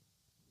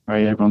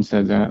 right, everyone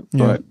says that.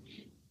 Yeah. But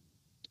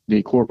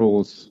the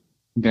corporals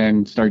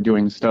then start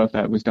doing stuff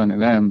that was done to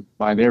them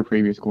by their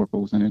previous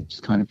corporals, and it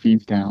just kind of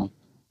feeds down.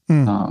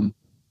 And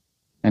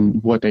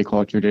what they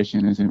call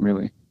tradition isn't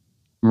really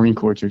Marine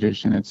Corps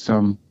tradition. It's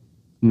some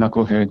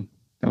knucklehead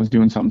that was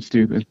doing something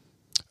stupid.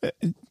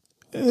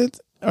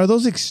 Are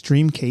those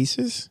extreme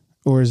cases,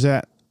 or is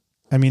that?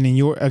 I mean,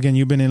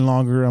 you've been in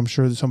longer. I'm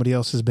sure that somebody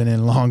else has been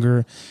in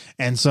longer,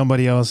 and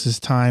somebody else's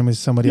time is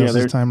somebody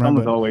else's time.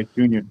 Someone's always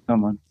junior to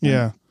someone.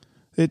 Yeah,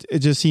 it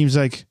just seems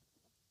like,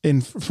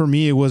 for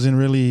me, it wasn't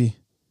really,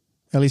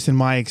 at least in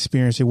my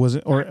experience, it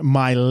wasn't, or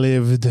my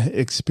lived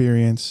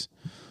experience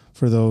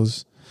for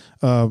those.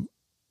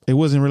 It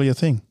wasn't really a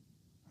thing.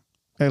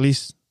 At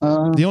least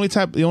the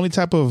only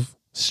type of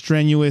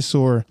strenuous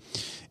or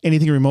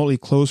anything remotely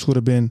close would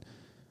have been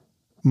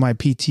my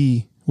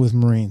PT with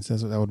Marines.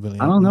 That would be.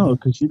 I don't know,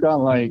 because you got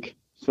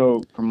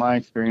so from my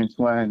experience,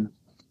 when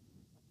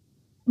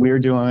we were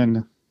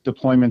doing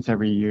deployments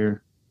every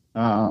year,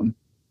 and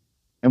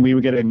we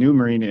would get a new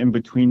Marine in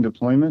between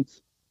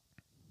deployments,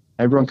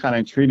 everyone kind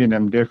of treated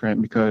them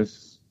different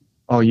because,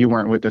 oh, you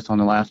weren't with us on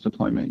the last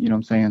deployment. You know what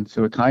I'm saying?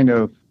 So it kind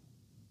of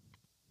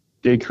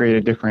did create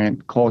a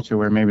different culture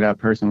where maybe that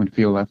person would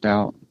feel left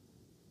out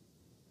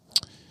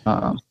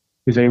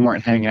because they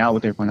weren't hanging out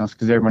with everyone else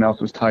because everyone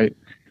else was tight,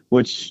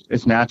 which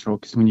is natural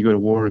because when you go to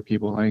war with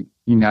people,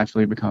 you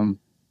naturally become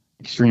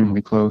extremely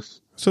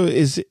close. So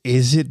is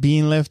it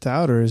being left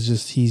out, or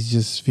is he's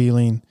just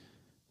feeling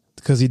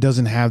because he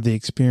doesn't have the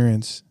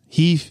experience?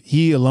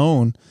 He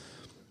alone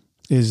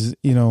is,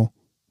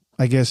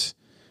 I guess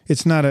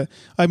it's not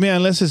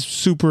unless it's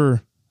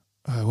super,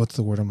 what's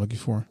the word I'm looking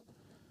for?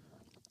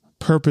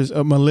 purpose,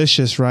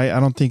 malicious, right? I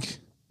don't think.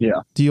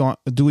 Yeah.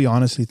 Do we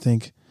honestly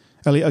think?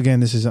 Again,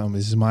 this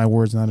is my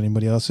words, not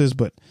anybody else's.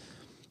 But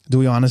do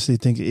we honestly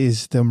think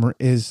is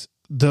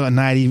the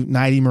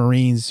 90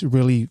 Marines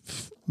really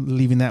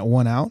leaving that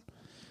one out?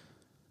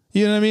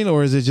 You know what I mean?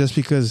 Or is it just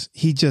because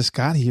he just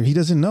got here? He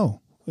doesn't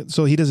know.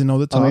 So he doesn't know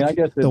the talk, I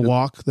guess the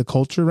walk, the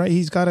culture, right?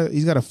 He's got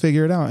to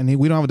figure it out. And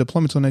we don't have a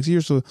deployment until next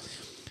year. So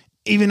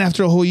even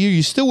after a whole year,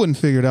 you still wouldn't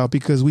figure it out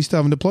because we still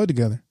haven't deployed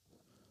together.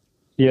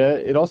 Yeah,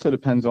 it also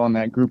depends on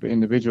that group of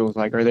individuals.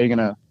 Like, are they going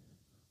to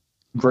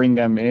bring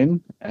them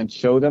in and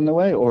show them the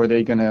way? Or are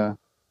they going to,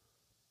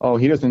 oh,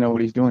 he doesn't know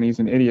what he's doing. He's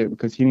an idiot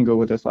because he didn't go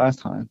with us last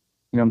time.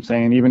 You know what I'm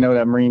saying? Even though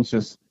that Marines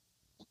just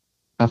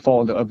a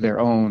fault of their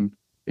own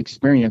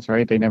experience,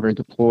 right? They never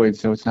deployed,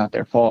 so it's not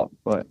their fault.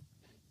 But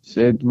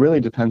it really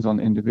depends on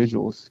the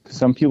individuals. Because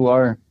some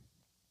people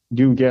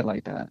do get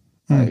like that.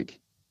 Like,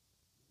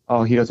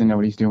 oh, he doesn't know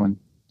what he's doing,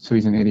 so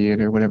he's an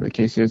idiot or whatever the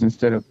case is,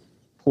 instead of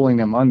pulling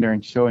them under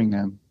and showing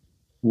them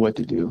what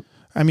to do.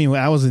 I mean,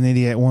 I was an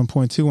idiot at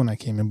 1.2 when I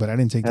came in, but I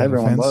didn't take that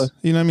Everyone offense. was.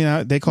 You know what I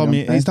mean? They called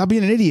me, hey, stop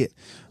being an idiot.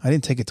 I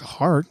didn't take it to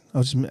heart.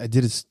 I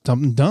did it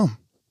something dumb.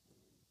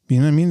 You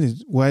know what I mean?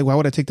 Why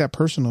would I take that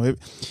personal?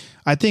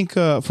 I think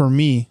for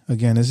me,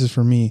 again, this is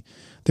for me,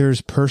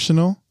 there's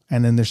personal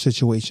and then there's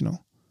situational.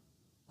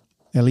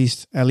 At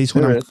least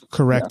when I'm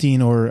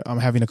correcting or I'm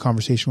having a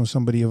conversation with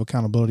somebody of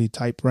accountability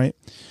type, right?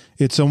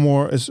 It's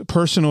as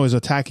personal as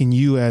attacking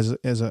you as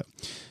a,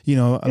 you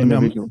know,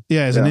 individual.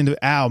 As an individual.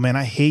 Ow, man,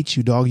 I hate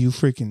you, dog. You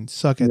freaking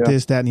suck at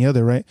this, that, and the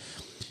other, right?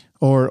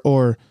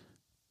 Or,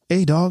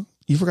 hey, dog,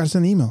 you forgot to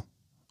send an email,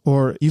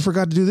 or you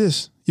forgot to do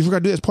this. You forgot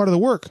to do it as part of the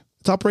work.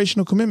 It's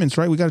operational commitments,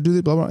 right? We got to do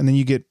this, blah, blah, and then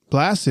you get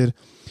blasted,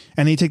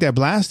 and then you take that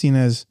blasting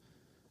as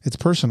it's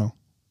personal.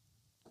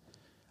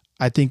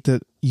 I think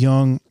that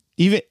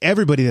even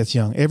everybody that's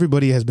young,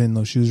 everybody has been in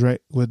those shoes, right?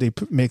 Where they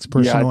makes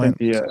personal. Yeah, I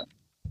think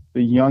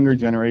the younger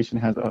generation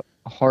has a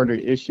harder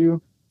issue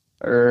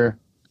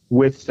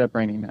with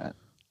separating that.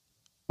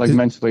 Like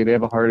mentally, they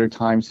have a harder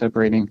time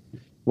separating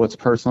what's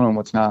personal and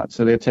what's not.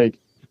 So they take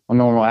a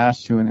normal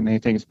ass chewing and they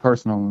think it's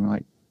personal. And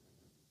like,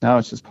 now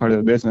it's just part of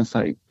the business.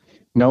 Like,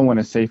 no one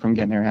is safe from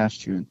getting their ass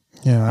chewed.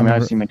 Yeah, I mean,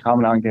 I've seen the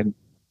commandant get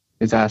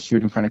his ass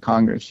chewed in front of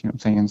Congress. You know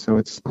what I'm saying? So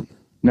it's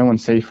no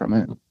one's safe from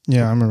it.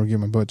 Yeah, I remember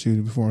getting my butt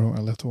chewed before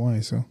I left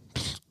Hawaii. So,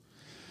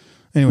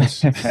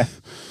 anyways,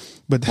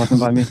 but wasn't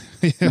by me.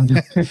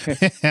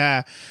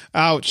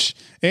 Ouch.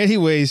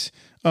 Anyways,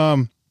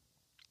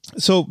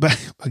 so back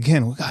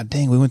again. God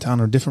dang, we went down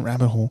a different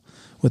rabbit hole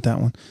with that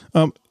one.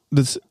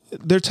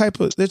 They're type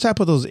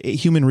of those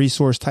human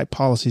resource type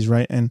policies,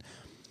 right? And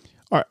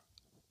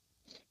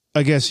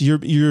I guess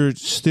you're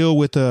still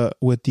with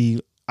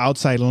the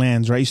outside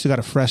lens, right? You still got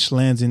a fresh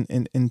lens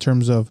in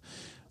terms of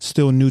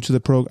still new to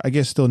the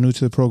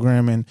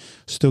program and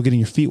still getting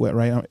your feet wet,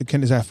 right?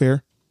 Is that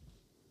fair?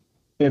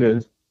 It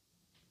is.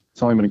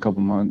 It's only been a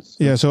couple months.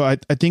 Yeah, so I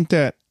think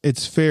that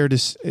it's fair to,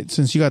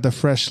 since you got the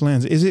fresh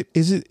lens, is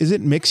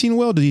it mixing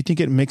well? Do you think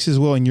it mixes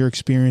well in your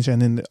experience,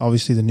 and then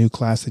obviously the new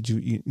class that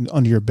you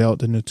under your belt,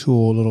 the new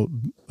tool, little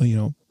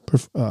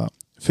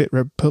fit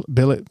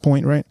billet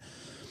point, right?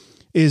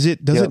 Does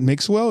it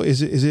mix well?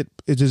 Is it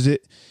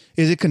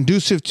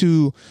conducive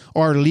to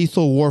our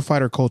lethal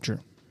warfighter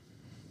culture?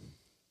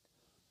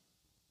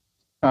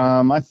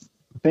 I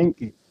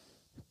think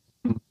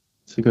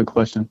it's a good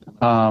question.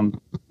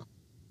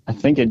 I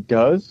think it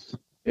does.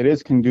 It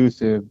is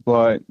conducive,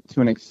 but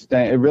to an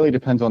extent, it really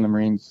depends on the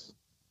Marines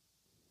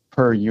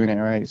per unit,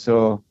 right?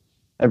 So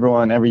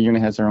every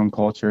unit has their own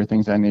culture,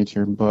 things of that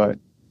nature, but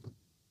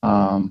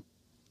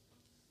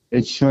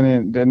it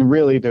shouldn't. Then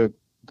really the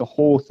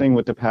whole thing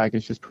with the pack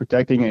is just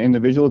protecting an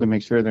individual to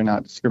make sure they're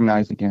not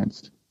discriminated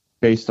against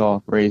based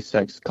off race,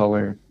 sex,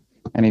 color,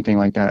 anything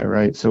like that,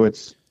 right? So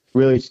it's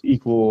really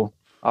equal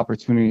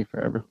opportunity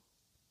for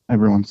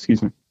everyone.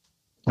 Excuse me.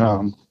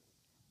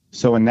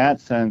 So in that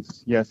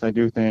sense, yes, I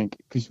do think,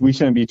 because we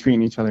shouldn't be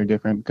treating each other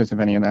different because of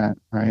any of that,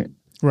 right?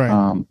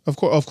 Right. Of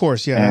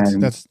course. Yeah,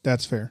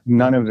 that's fair.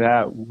 None of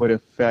that would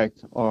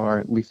affect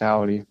our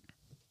lethality,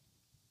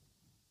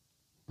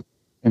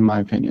 in my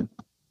opinion.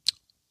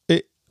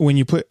 When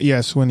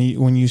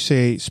you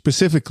say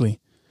specifically,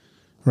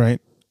 right?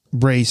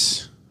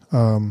 Race.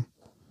 What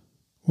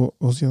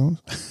was the other one?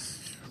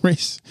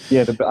 Race.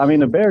 Yeah,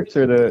 the barracks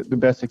are the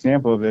best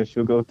example of this.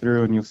 You'll go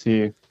through and you'll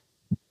see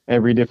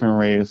every different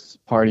race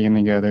partying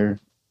together,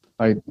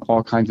 like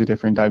all kinds of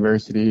different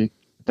diversity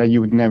that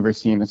you would never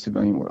see in the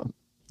civilian world.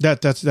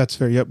 That's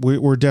fair. Yep,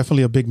 we're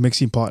definitely a big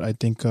mixing pot. I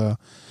think, to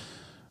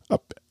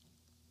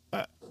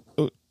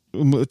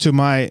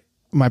my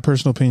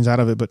personal opinions out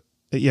of it, but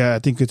yeah, I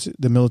think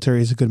the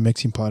military is a good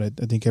mixing pot. I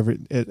think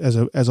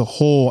as a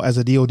whole, as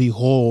a DoD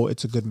whole,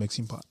 it's a good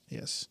mixing pot.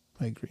 Yes,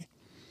 I agree.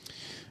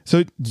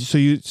 So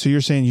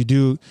you're saying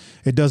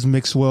it does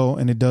mix well,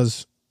 and it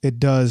does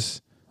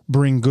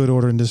bring good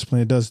order and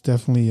discipline. It does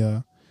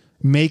definitely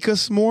make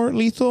us more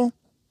lethal.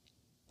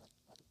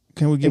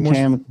 Can we get more?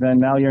 Then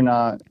now you're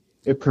not.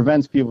 It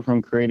prevents people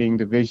from creating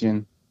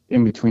division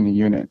in between the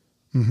unit,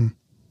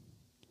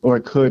 or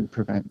it could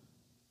prevent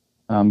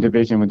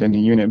division within the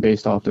unit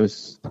based off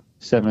those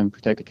 7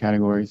 protected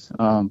categories.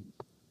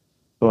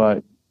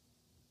 But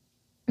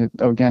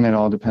again, it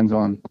all depends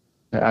on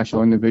the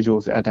actual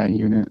individuals at that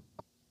unit.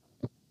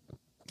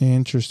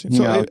 Interesting.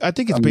 So I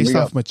think it's based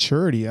off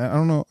maturity. I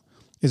don't know.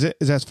 Is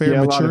that fair?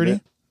 Yeah,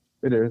 maturity?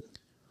 It is.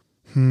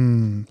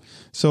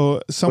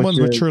 So someone's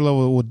mature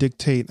level will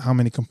dictate how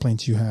many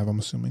complaints you have, I'm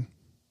assuming.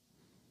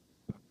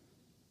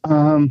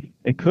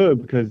 It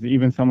could, because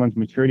even someone's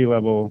maturity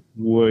level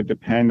would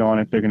depend on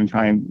if they're going to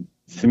try and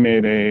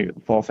submit a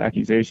false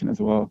accusation as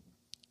well.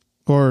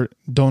 Or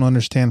don't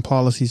understand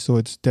policy, so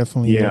it's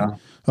definitely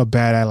a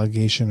bad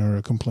allegation or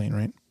a complaint,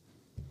 right?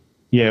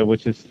 Yeah,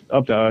 which is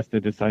up to us to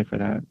decipher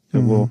that. So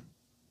we'll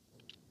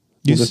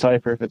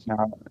decipher if it's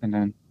not, and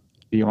then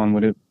be on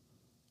with it.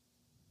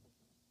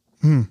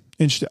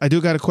 Interesting. I do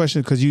got a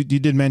question, because you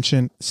did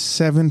mention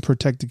 7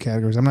 protected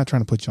categories. I'm not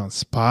trying to put you on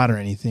spot or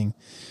anything.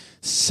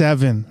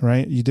 7,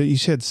 right? You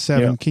said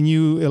 7. Yeah. Can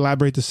you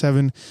elaborate the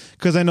 7?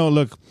 Because I know,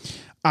 look,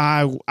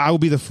 I will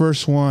be the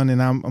first one,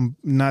 and I'm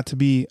not to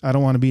be. I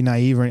don't want to be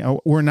naive,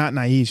 or we're not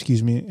naive,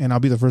 excuse me. And I'll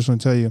be the first one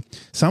to tell you.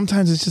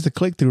 Sometimes it's just a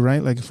click through,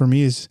 right? Like for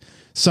me, it's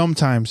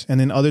sometimes, and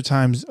then other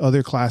times,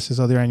 other classes,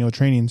 other annual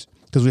trainings,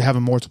 because we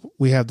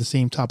have the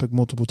same topic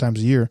multiple times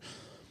a year.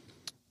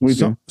 We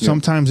do. Yeah.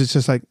 Sometimes it's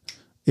just like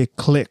it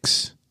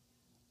clicks.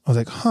 I was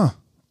like, huh.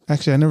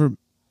 Actually, I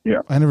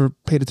never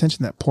paid attention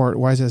to that part.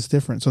 Why is that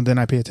different? So then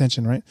I pay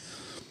attention, right?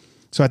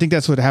 So I think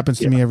that's what happens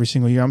to me every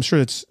single year. I'm sure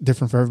it's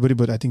different for everybody,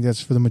 but I think that's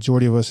for the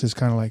majority of us is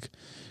kind of like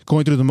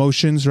going through the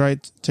motions,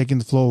 right? Taking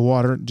the flow of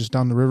water just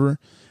down the river.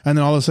 And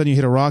then all of a sudden you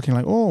hit a rock and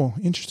you're like, oh,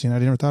 interesting. I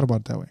never thought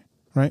about it that way,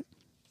 right?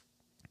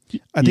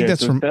 I think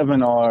that's so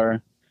 7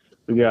 are,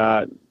 we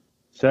got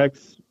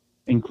sex,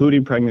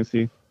 including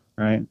pregnancy,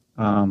 right?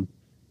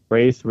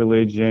 Race,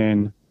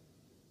 religion,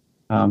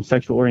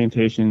 sexual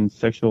orientation,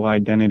 sexual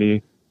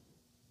identity.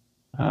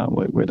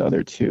 What were the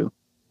other 2?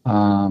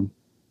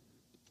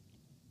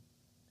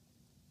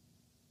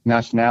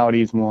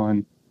 Nationality is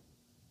 1.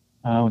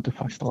 What the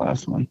fuck's the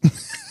last one?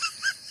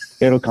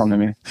 It'll come to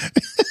me.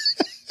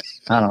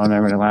 I don't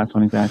remember the last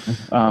one exactly.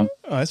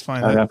 That's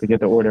fine. I'd have to get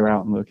the order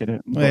out and look at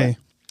it. But, hey,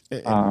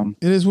 it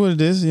is what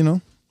it is, you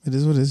know. It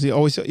is what it is. You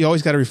always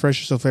got to refresh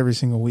yourself every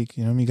single week.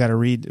 You know, you got to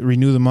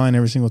renew the mind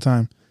every single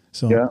time.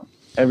 So yeah,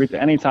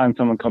 anytime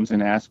someone comes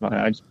in and asks about it,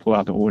 I just pull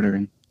out the order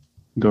and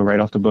go right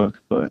off the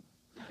book. But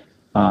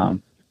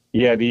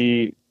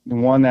the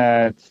one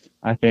that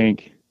I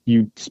think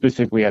you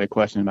specifically had a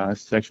question about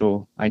is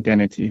sexual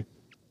identity.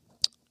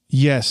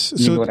 Yes.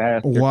 So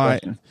why?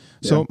 Yeah.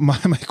 So my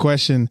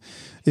question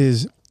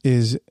is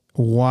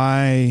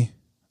why?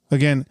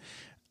 Again,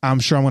 I'm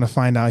sure I'm going to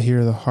find out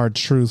here the hard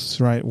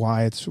truths, right?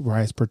 Why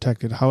it's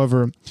protected.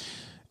 However,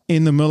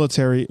 in the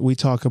military, we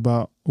talk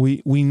about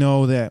we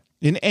know that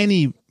in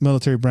any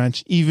military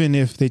branch, even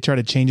if they try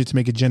to change it to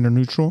make it gender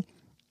neutral,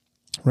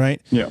 right?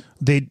 Yeah.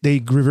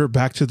 They revert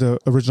back to the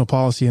original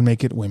policy and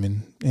make it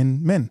women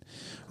and men,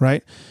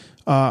 right?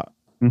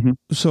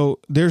 So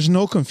there's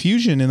no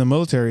confusion in the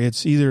military.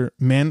 It's either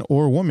men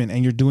or women,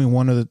 and you're doing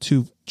one of the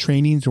 2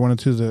 trainings or one of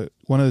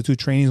the 2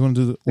 trainings,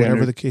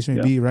 whatever the case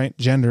may be, right?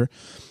 Gender.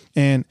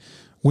 And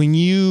when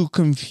you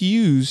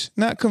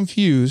not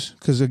confuse,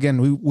 because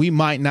again, we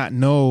might not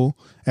know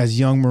as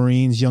young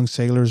Marines, young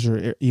sailors,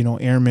 or, you know,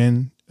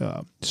 airmen,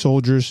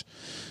 soldiers,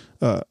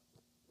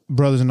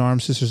 brothers in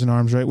arms, sisters in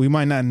arms, right? We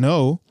might not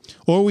know,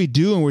 or we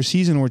do, and we're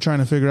seasoned, and we're trying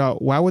to figure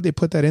out why would they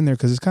put that in there?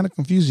 Because it's kind of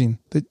confusing.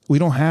 We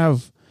don't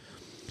have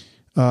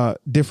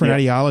different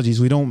ideologies.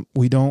 We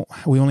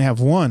only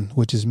have one,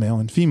 which is male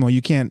and female.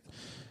 You can't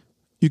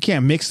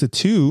mix the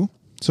 2.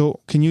 So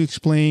can you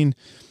explain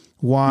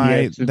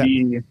why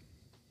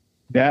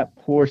that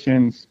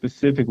portion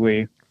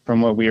specifically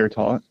from what we are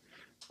taught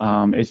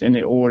is in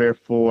the order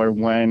for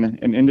when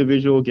an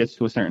individual gets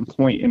to a certain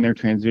point in their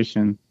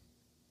transition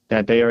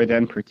that they are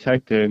then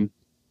protected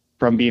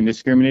from being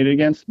discriminated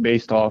against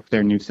based off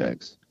their new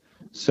sex.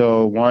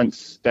 So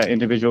once that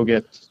individual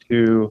gets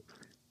to,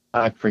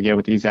 I forget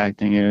what the exact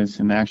thing is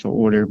in the actual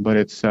order, but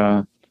it's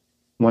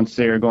once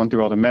they're going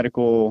through all the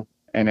medical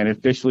and it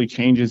officially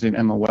changes in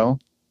MOL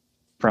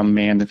from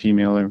man to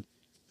female or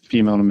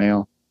female to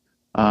male,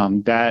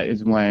 that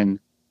is when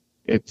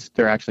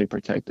they're actually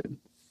protected.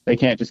 They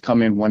can't just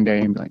come in one day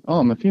and be like, oh,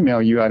 I'm a female,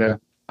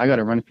 I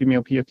gotta run a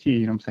female PFT, you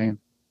know what I'm saying?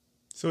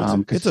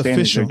 So it's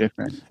official.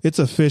 It's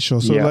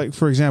official. So like,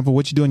 for example,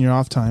 what you do in your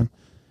off time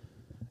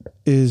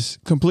is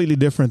completely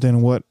different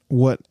than what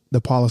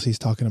the policy is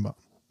talking about.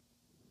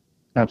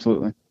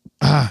 Absolutely.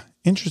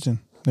 Interesting.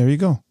 There you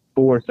go.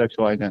 For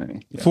sexual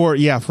identity.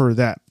 Yeah. For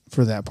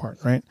that part,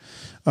 right?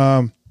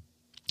 Well,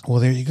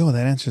 there you go.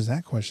 That answers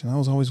that question. I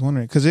was always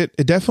wondering, because it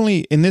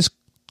definitely, in this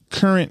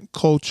current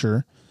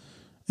culture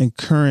and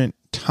current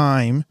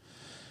time,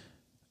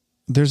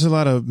 there's a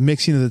lot of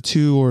mixing of the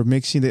 2, or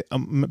mixing that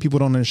people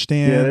don't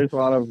understand. Yeah, there's a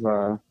lot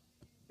of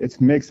it's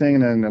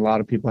mixing, and a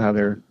lot of people have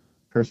their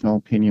personal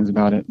opinions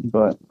about it,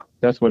 but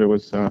that's what it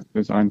was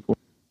designed for.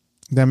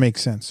 That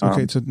makes sense.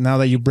 Okay, so now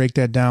that you break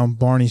that down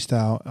Barney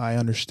style, I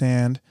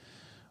understand.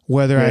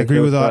 Whether I agree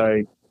with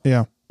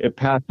Yeah. It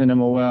passed an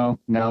MOL.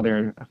 Now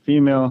they're a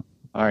female.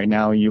 All right,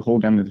 now you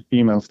hold them to the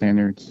female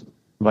standards,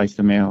 vice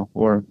the male,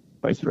 or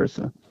vice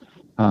versa,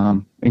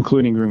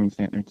 including grooming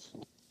standards.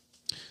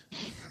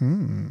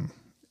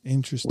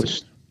 Interesting.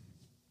 Which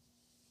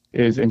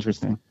is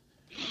interesting.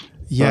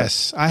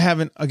 Yes, I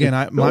haven't. Again,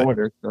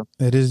 order. So.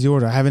 It is the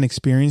order. I haven't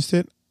experienced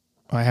it.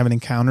 I haven't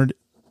encountered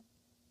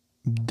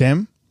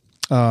them.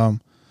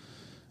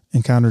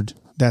 Encountered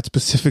that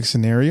specific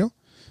scenario,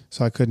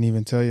 so I couldn't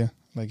even tell you.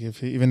 Like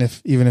even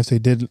if they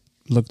did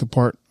look the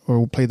part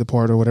or play the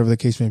part or whatever the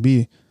case may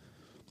be,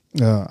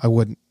 I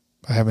wouldn't.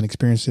 I haven't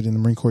experienced it in the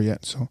Marine Corps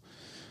yet. So,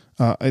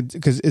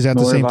 because is that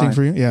the same thing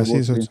for you? Yeah.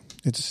 See, so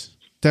it's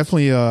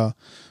definitely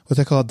what's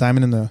that called?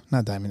 Needle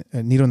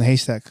in the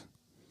haystack,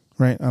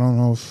 right? I don't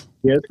know if.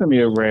 Yeah, it's gonna be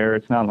a rare.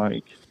 It's not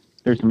like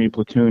there's gonna be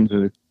platoons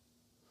of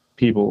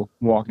people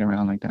walking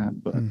around like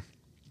that. But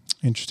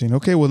interesting.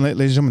 Okay, well, ladies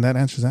and gentlemen, that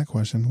answers that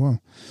question.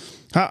 Well,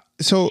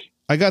 so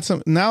I got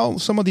some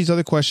of these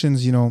other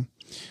questions. You know,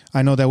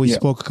 I know that we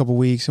spoke a couple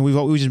weeks, and we've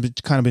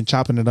just kind of been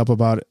chopping it up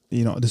about it,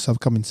 you know, this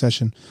upcoming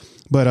session.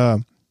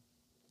 But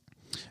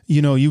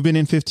you know, you've been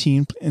in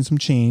 15 and some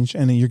change,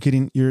 and then you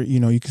can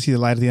see the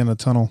light at the end of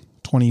the tunnel.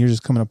 20 years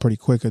is coming up pretty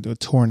quick, a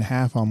tour and a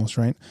half almost,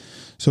 right?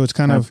 So it's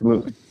kind of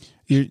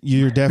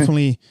you're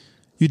definitely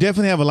you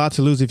definitely have a lot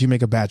to lose if you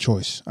make a bad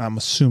choice. I'm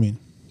assuming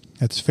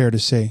that's fair to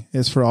say.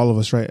 It's for all of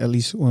us, right? At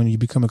least when you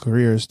become a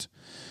careerist,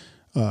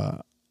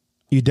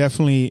 you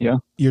definitely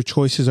your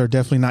choices are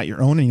definitely not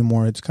your own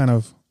anymore. It's kind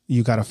of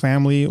you got a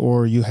family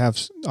or you have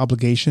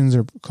obligations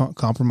or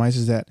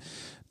compromises that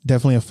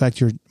definitely affect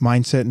your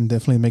mindset and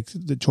definitely make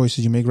the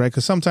choices you make, right?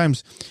 Because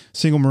sometimes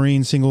single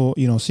Marines, single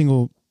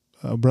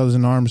brothers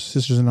in arms,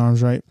 sisters in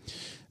arms, right?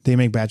 They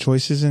make bad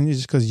choices and it's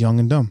just because young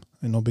and dumb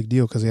and no big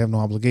deal because they have no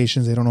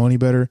obligations. They don't know any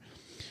better.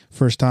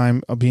 First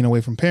time of being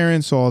away from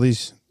parents. So all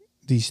these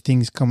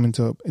things come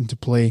into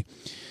play.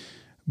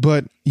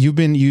 But you're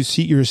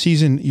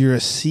a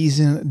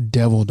seasoned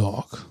devil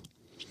dog,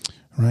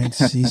 right?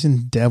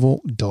 Seasoned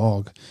devil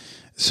dog.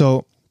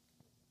 So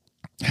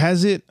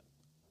has it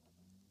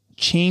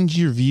changed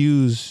your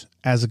views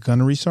as a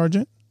gunnery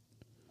sergeant?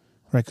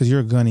 Right, because you're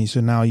a gunny, so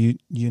now you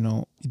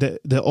know the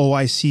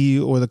OIC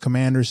or the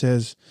commander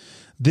says,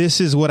 "This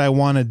is what I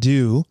want to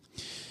do."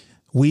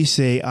 We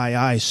say, "Aye,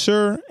 aye,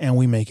 sir," and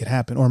we make it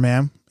happen, or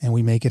 "Ma'am," and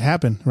we make it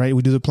happen. Right,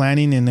 we do the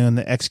planning, and then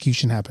the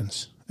execution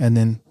happens, and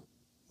then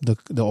the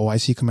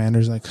OIC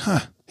commander's like,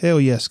 "Huh, hell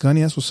yes,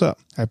 gunny, that's what's up.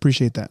 I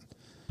appreciate that."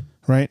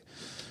 Right,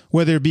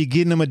 whether it be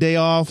getting them a day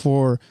off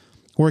or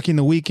working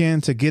the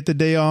weekend to get the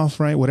day off,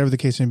 right, whatever the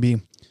case may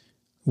be,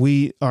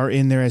 we are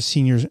in there as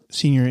senior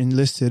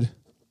enlisted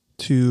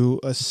to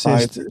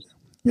assist.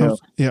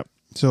 Yep.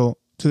 So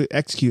to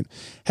execute.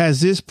 Has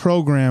this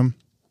program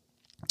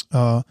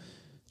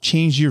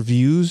changed your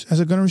views as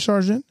a gunnery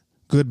sergeant?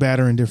 Good, bad,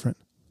 or indifferent?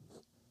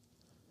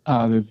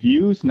 The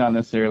views, not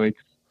necessarily.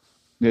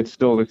 It's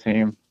still the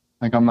same.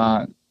 Like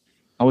I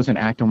wasn't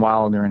acting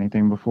wild or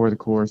anything before the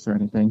course or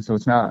anything. So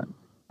it's not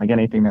like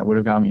anything that would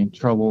have got me in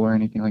trouble or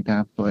anything like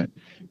that. But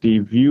the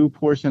view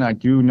portion, I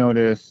do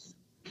notice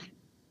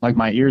like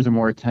my ears are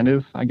more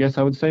attentive, I guess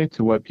I would say,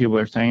 to what people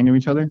are saying to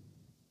each other.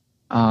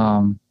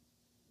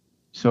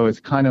 So it's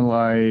kind of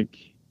like,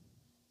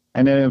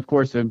 and then of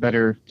course to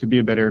be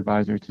a better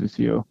advisor to the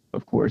CO,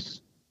 of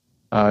course,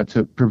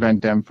 to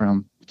prevent them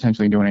from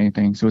potentially doing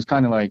anything. So it's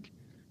kind of like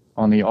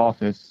on The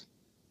Office,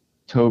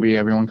 Toby,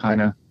 everyone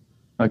kind of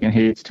fucking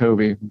hates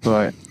Toby,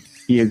 but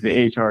he is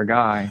the HR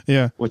guy,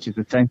 which is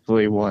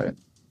essentially what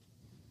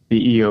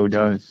the EO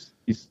does.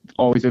 He's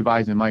always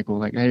advising Michael,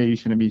 like, hey, you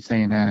shouldn't be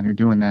saying that or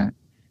doing that.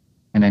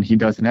 And then he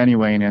does it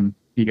anyway, and then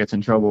he gets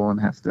in trouble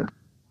and has to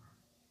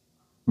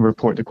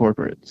report to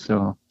corporate.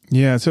 So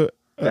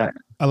a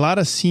lot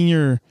of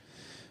senior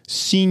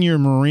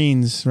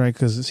Marines, right?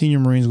 Because senior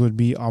Marines would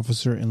be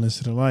officer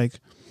enlisted alike.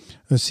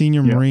 The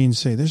senior Marines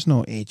say there's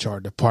no HR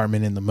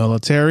department in the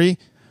military.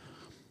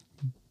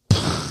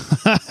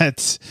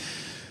 That's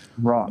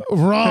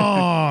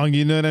wrong.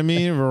 You know what I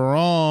mean?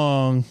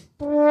 Wrong.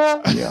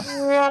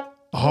 Yeah.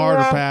 Hard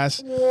to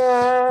pass.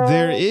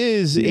 There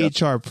is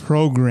HR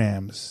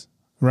programs,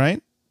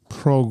 right?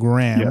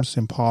 Programs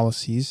and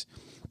policies.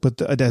 But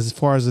as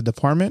far as the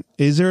department,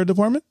 is there a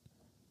department?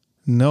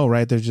 No,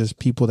 right? There's just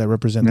people that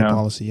represent the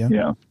policy.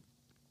 Yeah,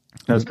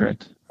 that's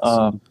correct.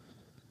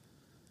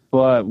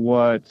 But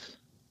what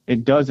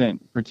it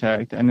doesn't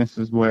protect, and this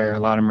is where a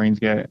lot of Marines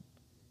get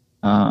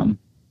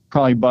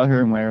probably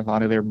butthurt, and where a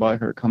lot of their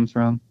butthurt comes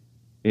from,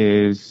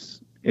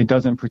 is it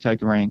doesn't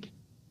protect rank.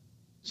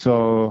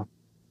 So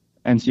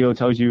NCO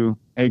tells you,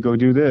 hey, go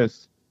do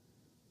this,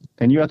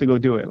 then you have to go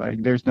do it.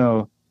 Like, there's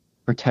no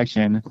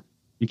protection.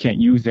 You can't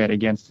use that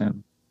against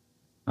them.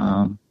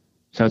 So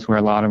that's where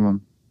a lot of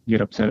them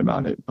get upset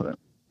about it, but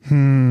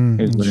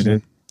it is what it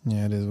is.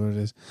 Yeah, it is what it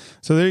is.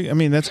 So there, I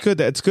mean, that's good.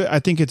 That's good. I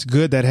think it's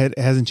good that it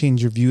hasn't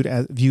changed your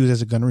views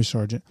as a gunnery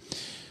sergeant.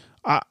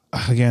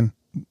 Again,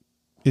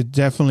 it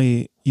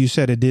definitely, you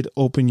said it did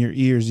open your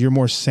ears. You're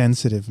more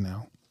sensitive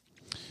now.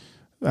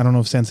 I don't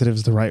know if sensitive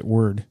is the right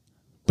word,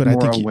 but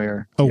more I think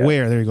aware.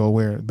 Aware. There you go.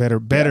 Aware.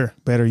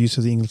 Better use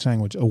of the English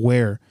language.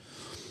 Aware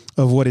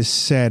of what is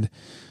said.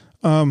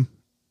 Do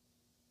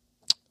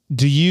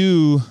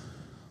you?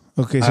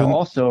 Okay, so I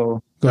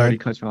also sorry to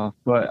cut you off,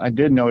 but I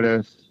did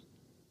notice.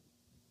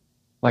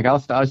 Like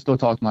I still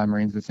talk to my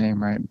Marines the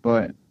same, right?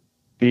 But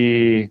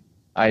I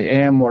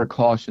am more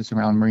cautious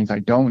around Marines I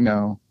don't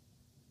know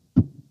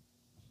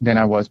than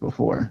I was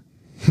before.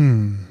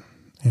 Interesting.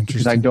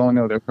 Because I don't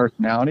know their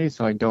personality,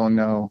 so I don't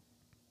know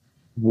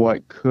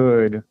what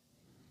could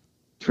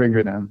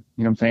trigger them.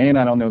 You know what I'm saying?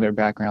 I don't know their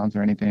backgrounds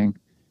or anything.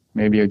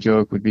 Maybe a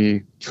joke would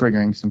be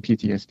triggering some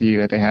PTSD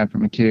that they had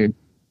from a kid,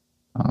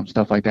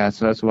 stuff like that.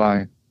 So that's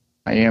why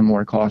I am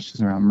more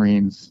cautious around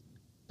Marines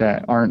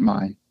that aren't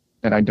mine,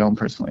 that I don't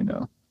personally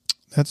know.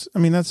 That's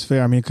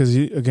fair. I mean, because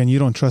you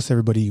don't trust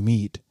everybody you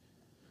meet.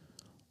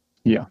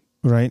 Yeah.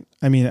 Right.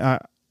 I mean,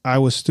 I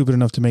was stupid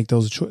enough to make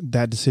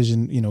that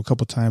decision, a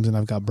couple of times, and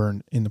I've got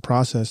burned in the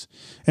process.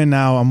 And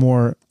now I'm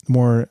more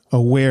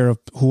aware of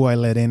who I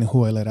let in and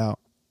who I let out.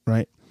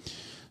 Right.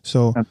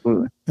 So,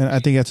 absolutely. And I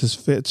think it's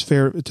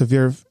fair. It's a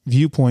fair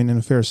viewpoint and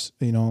a fair,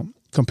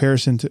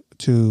 comparison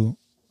to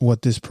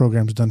what this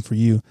program's done for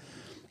you.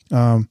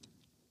 Do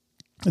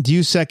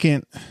you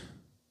second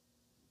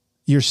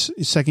guess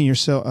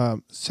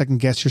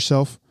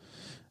yourself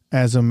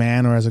as a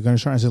man or as a gun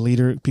sergeant, as a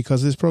leader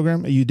because of this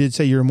program? You did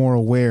say you're more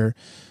aware.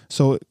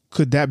 So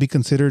could that be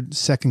considered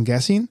second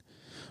guessing?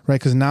 Right.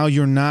 Because now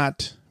you're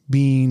not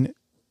being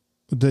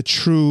the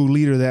true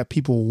leader that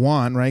people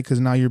want. Right. Because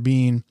now you're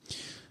being,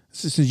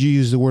 since you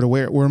use the word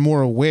aware, we're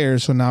more aware.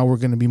 So now we're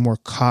going to be more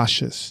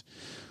cautious.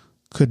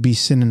 Could be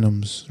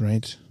synonyms,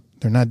 right?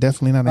 They're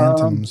definitely not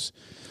antonyms.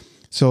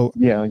 So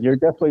yeah, you're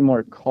definitely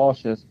more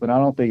cautious, but I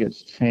don't think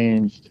it's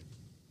changed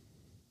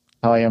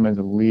how I am as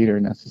a leader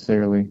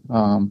necessarily.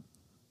 You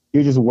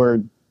just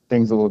word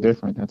things a little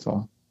different. That's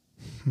all.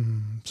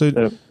 So,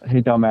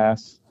 hey,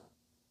 dumbass,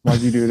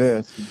 why'd you do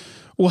this?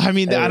 Well, I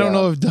mean, hey, I don't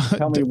know if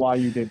tell me why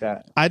you did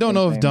that. I don't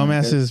know if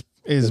dumbass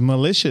is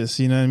malicious.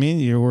 You know what I mean?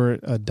 You were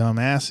a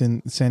dumbass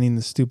in sending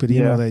the stupid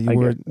email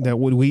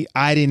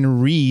I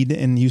didn't read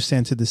and you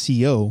sent to the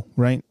CO,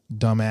 right?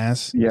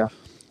 Dumbass. Yeah.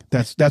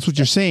 That's what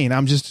you're saying.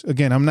 I'm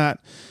not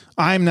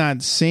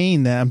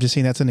saying that. I'm just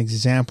saying that's an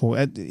example.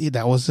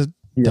 That was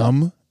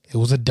it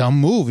was a dumb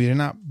move. You're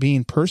not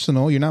being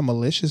personal. You're not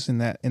malicious in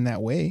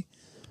that way.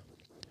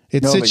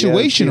 It's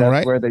situational,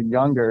 right? Where the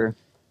younger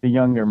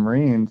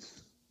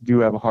Marines do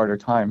have a harder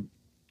time.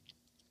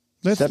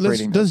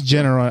 Let's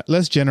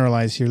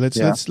generalize here.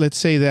 Let's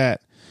say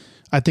that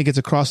I think it's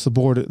across the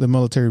board, the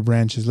military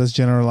branches. Let's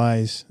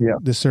generalize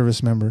the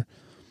service member.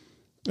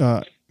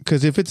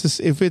 Because if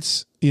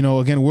it's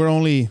again, we're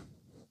only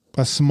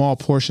a small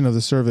portion of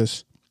the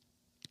service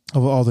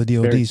of all the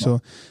DOD.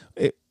 So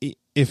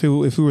if we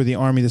were the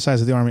Army, the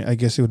size of the Army, I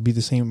guess it would be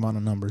the same amount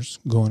of numbers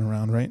going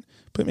around, right?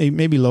 But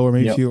maybe lower,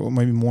 maybe fewer,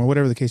 maybe more,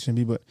 whatever the case may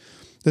be. But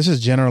let's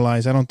just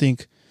generalize. I don't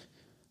think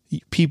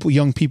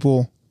young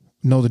people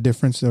know the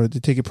difference or they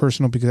take it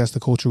personal because that's the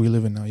culture we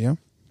live in now. Yeah.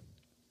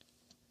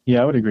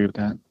 Yeah, I would agree with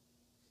that.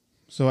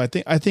 So I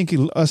think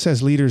us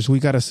as leaders, we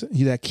got to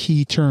that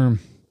key term,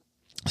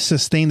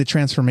 sustain the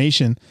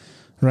transformation,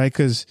 right?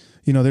 Because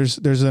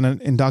there's an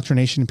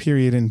indoctrination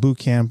period in boot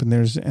camp, and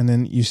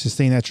then you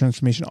sustain that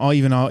transformation all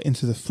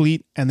into the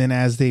fleet, and then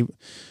as they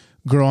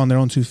grow on their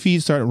own 2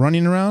 feet, start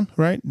running around,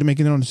 right,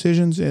 making their own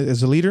decisions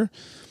as a leader,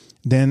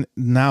 then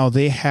now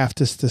they have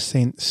to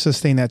sustain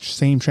that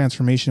same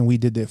transformation we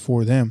did that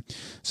for them.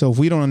 So if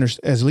we don't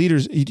understand as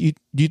leaders, do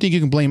you think you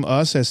can blame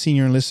us as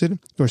senior enlisted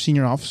or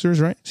senior officers,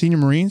 right, senior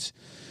Marines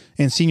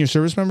and senior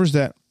service members,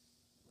 that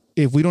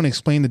if we don't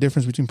explain the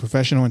difference between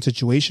professional and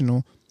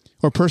situational,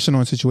 or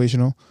personal and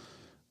situational,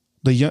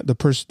 the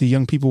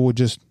young people would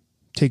just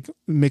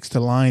mix the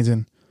lines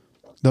and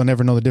they'll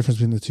never know the difference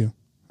between the two?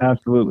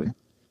 Absolutely.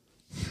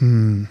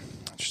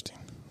 Interesting.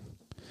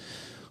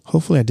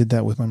 Hopefully I did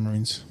that with my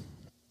Marines.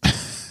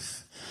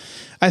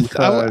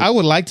 I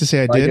would like to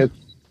say I did.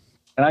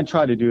 And I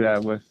try to do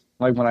that with,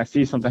 like, when I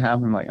see something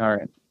happen, I'm like, all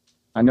right,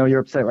 I know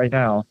you're upset right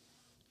now.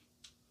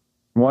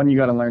 One, you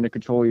got to learn to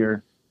control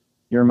your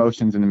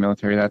emotions in the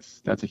military.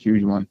 That's a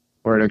huge one,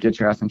 or it'll get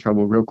your ass in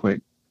trouble real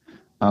quick.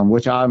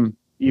 Which I'm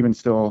even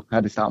still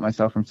had to stop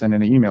myself from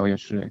sending an email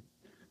yesterday,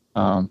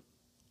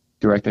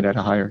 directed at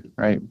a hire,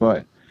 right?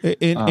 But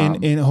hold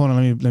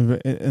on, let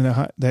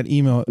me that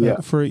email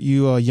for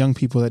you young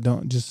people that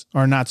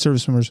are not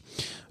service members,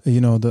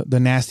 the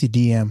nasty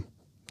DM,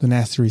 the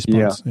nasty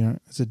response. Yeah,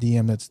 it's a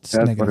DM that's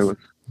negative. What it was.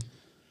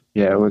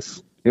 Yeah,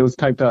 it was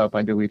typed up.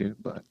 I deleted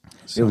it, but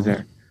it was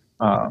there.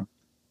 But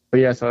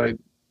yeah, so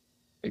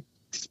I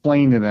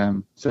explained to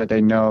them so that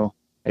they know,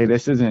 hey,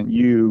 this isn't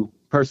you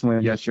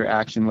personally. Yes, your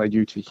action led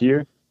you to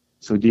here,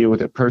 so deal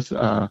with it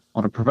on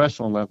a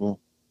professional level,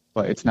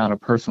 but it's not a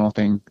personal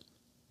thing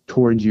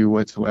towards you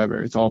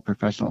whatsoever. It's all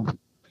professional.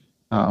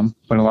 But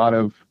a lot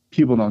of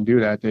people don't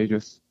do that. They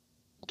just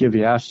give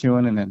the ass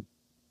chewing and then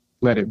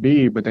let it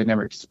be, but they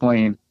never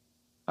explain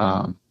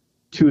to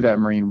that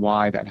Marine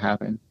why that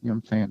happened. You know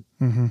what I'm saying?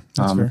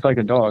 Mm-hmm. It's like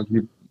a dog.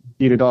 You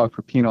feed a dog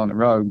for peeing on the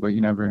rug, but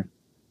you never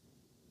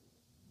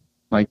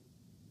like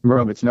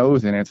rub its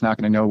nose in it, it's not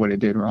going to know what it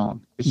did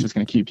wrong. It's just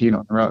going to keep peeing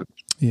on the rug.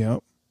 Yeah.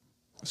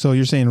 So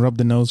you're saying rub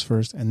the nose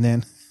first and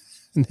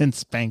then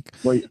spank.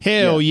 Well,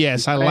 Hell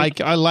yes, I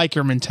like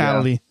your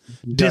mentality.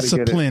 You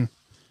Discipline.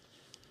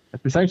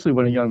 That's essentially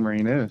what a young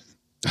Marine is.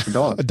 It's a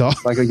dog. A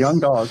dog. Like a young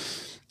dog.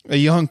 A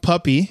young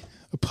puppy.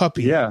 A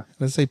puppy. Yeah.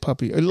 Let's say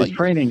puppy. You're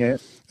training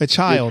it. A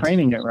child. You're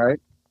training it, right?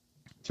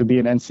 To be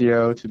an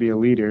NCO, to be a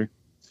leader.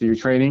 So you're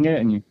training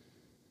it, and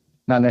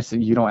not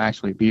necessarily, you don't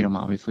actually beat them,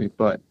 obviously,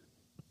 but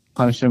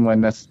punish them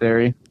when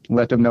necessary.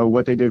 Let them know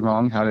what they did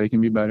wrong, how they can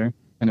be better,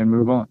 and then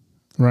move on.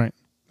 Right.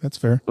 That's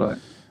fair.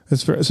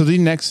 That's fair. So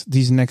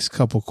these next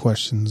couple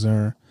questions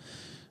are,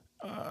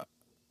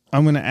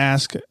 I'm going to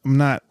ask. I'm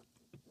not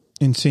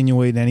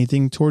insinuating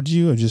anything towards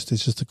you. It's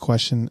just a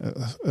question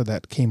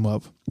that came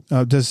up.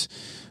 Does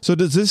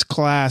this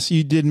class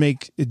you did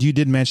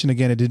mention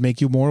again? It did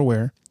make you more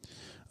aware.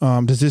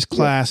 Does this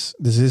class,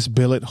 does this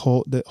billet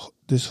hold the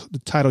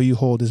title you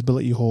hold, this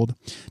billet you hold,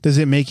 does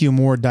it make you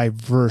more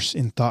diverse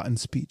in thought and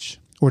speech,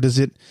 or does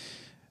it,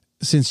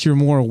 since you're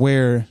more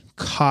aware?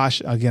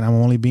 Again, I'm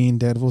only being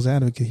devil's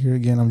advocate here.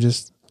 Again, I'm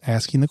just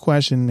asking the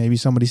question. Maybe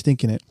somebody's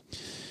thinking it.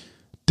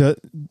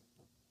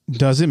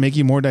 Does it make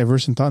you more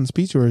diverse in thought and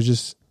speech, or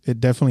is it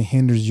definitely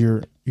hinders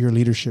your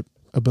leadership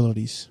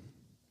abilities?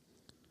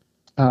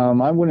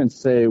 I wouldn't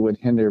say it would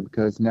hinder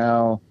because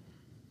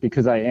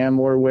I am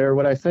more aware of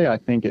what I say. I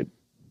think it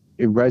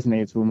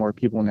resonates with more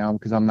people now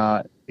because I'm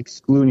not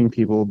excluding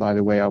people by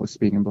the way I was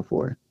speaking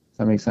before. Does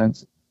that make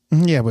sense?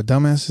 Yeah, but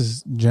dumbass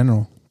is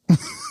general.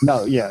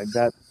 No, yeah,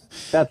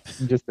 that's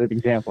just an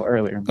example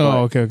earlier.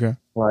 But, okay.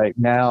 Like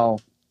now,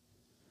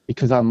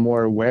 because I'm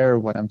more aware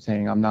of what I'm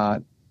saying, I'm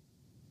not,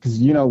 because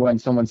when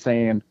someone's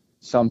saying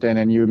something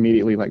and you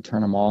immediately like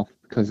turn them off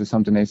because of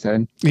something they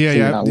said. Yeah, so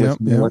you're not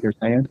listening to what they're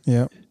saying.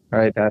 Yeah.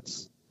 Right.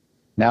 That's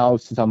now,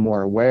 since I'm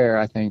more aware,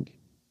 I think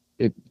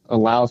it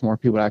allows more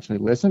people to actually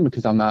listen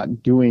because I'm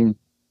not doing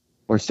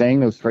or saying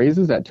those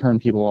phrases that turn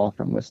people off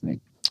from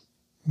listening.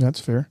 That's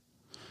fair.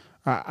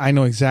 I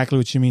know exactly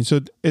what you mean.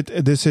 So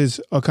this is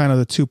a kind of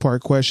the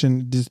two-part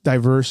question,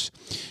 diverse,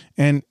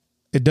 and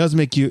it does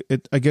make you.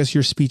 I guess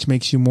your speech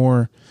makes you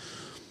more.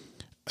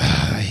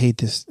 I hate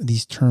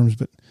these terms,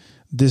 but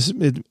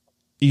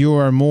you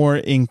are more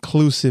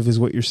inclusive, is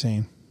what you're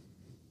saying.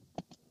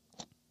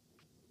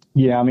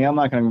 Yeah, I mean, I'm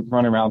not going to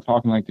run around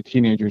talking like the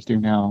teenagers do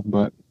now,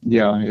 but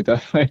yeah, it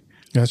definitely.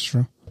 That's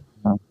true.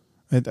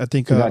 I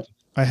think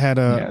I had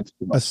a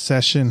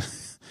session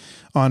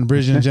on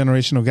bridging a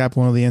generational gap.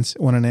 One an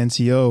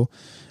NCO,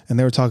 and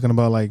they were talking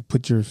about like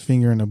put your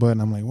finger in the butt,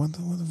 and I'm like, what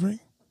the frick?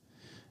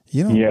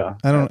 Yeah.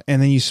 I don't.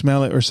 And then you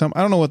smell it or something.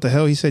 I don't know what the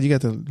hell he said. You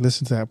got to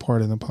listen to that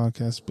part of the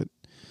podcast, but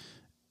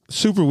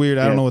super weird.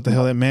 I don't know what the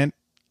hell that meant.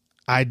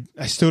 I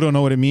still don't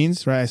know what it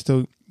means. Right?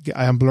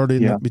 I'm blurred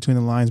in between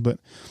the lines, but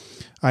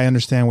I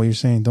understand what you're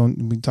saying.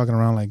 Don't be talking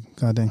around like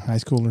goddamn high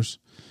schoolers.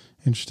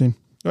 Interesting.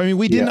 I mean,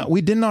 we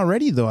didn't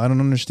already though. I don't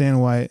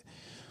understand why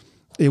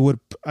it would,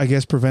 I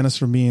guess, prevent us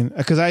from being,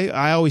 because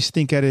I always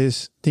think of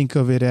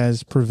it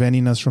as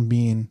preventing us from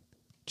being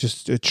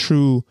just a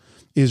true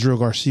Israel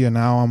Garcia.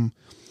 Now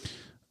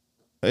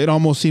it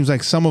almost seems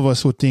like some of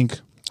us would think,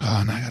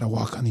 oh, now I got to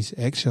walk on these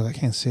eggshells. I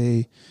can't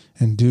say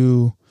and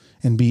do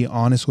and be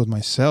honest with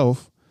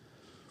myself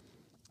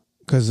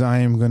because I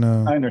am going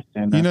to. I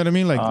understand that. You know what I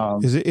mean?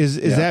 Like, is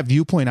that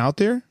viewpoint out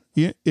there?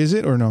 Is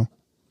it or no?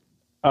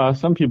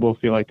 Some people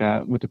feel like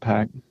that with the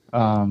pack.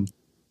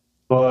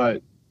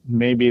 But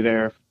maybe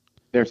their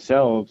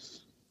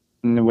selves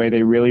and the way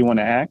they really want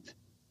to act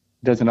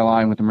doesn't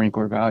align with the Marine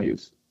Corps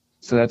values.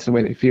 So that's the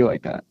way they feel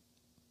like that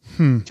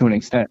to an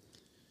extent.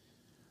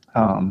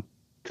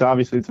 Because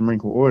obviously it's a Marine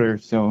Corps order,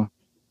 so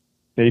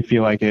they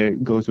feel like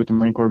it goes with the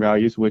Marine Corps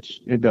values,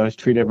 which it does,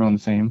 treat everyone the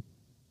same,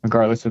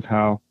 regardless of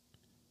how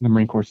the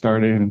Marine Corps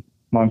started and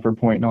Montford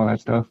Point and all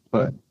that stuff.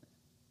 But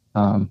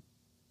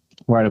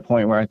we're at a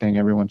point where I think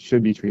everyone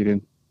should be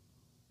treated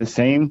the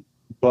same,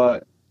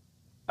 but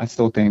I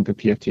still think the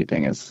PFT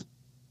thing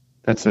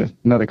that's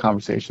another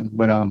conversation.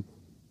 But I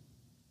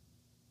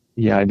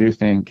do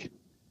think.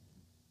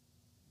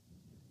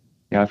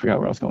 Yeah, I forgot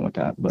where I was going with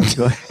that, but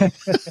go ahead.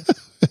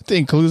 The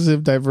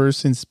inclusive,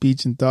 diverse in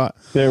speech and thought.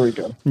 There we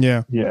go.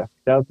 Yeah. Yeah.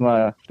 That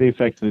was the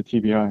effects of the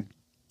TBI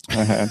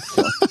I had.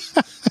 So.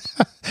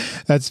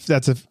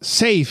 That's a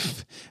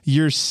safe.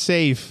 You're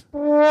safe.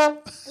 Yeah,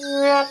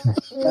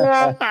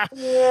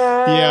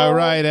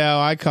 right,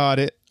 Al. I caught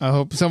it. I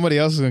hope somebody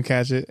else is going to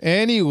catch it.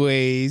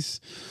 Anyways.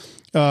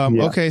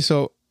 Okay.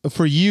 So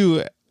for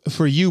you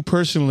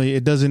personally,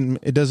 it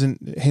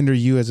doesn't hinder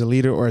you as a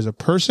leader or as a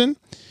person.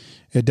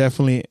 It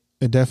definitely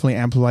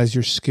amplifies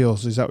your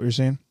skills. Is that what you're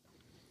saying?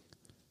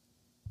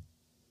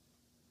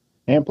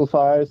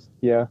 Amplifies,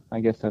 yeah.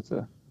 I guess that's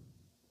a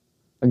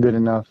good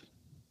enough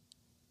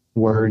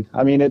word.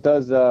 I mean, it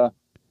does.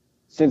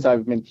 Since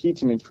I've been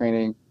teaching and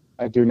training,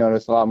 I do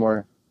notice a lot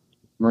more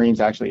Marines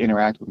actually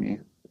interact with me.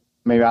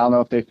 Maybe I don't know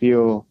if they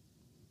feel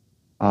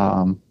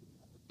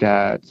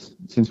that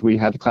since we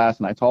had the class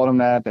and I told them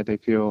that they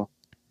feel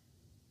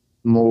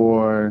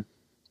more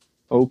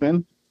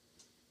open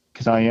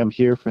because I am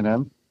here for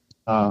them,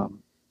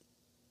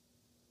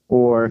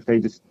 or if they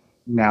just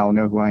now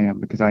know who I am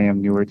because I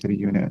am newer to the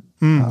unit.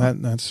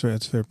 That's fair.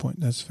 That's a fair point.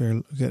 That's fair.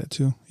 Look at it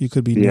too. You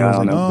could be Yeah, I like,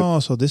 don't know. oh,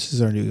 so this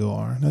is our new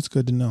OR. That's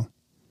good to know.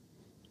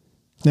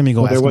 Let me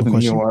go Well, ask there him a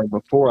wasn't an question. EOR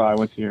before I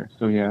was here,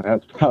 so yeah,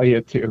 that's probably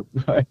it too.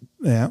 But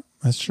Yeah,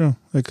 that's true.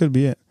 It could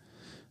be it.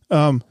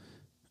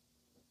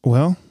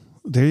 Well,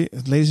 there,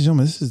 ladies and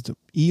gentlemen, this is the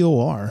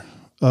EOR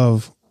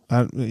of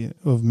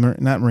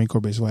not Marine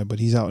Corps Base Hawaii, but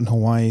he's out in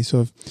Hawaii.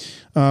 So,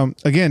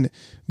 again,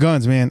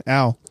 Guns, man,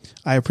 Al,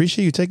 I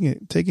appreciate you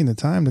taking the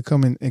time to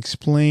come and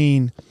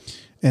explain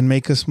and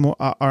make us more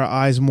our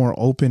eyes more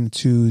open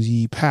to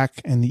the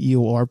PAC and the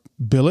EOR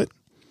billet.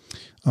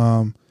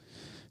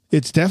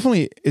 It's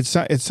definitely it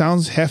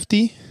sounds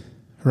hefty,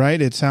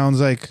 right? It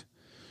sounds like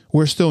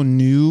we're still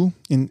new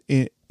in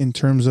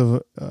terms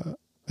of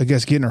I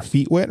guess getting our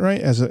feet wet,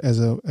 right? As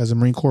a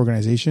Marine Corps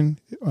organization,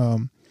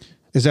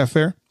 is that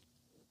fair?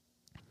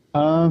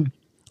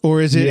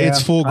 Or is it yeah,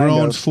 it's full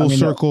grown, full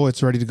circle,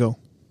 it's ready to go?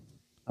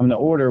 I mean,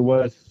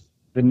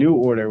 the new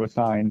order was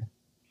signed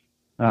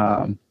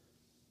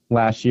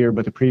last year,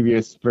 but the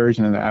previous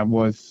version of that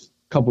was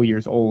a couple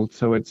years old,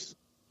 so it's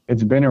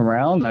been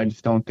around. I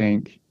just don't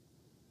think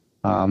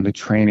the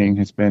training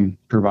has been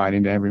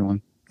provided to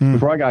everyone.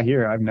 Before I got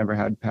here, I've never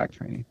had PAC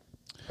training.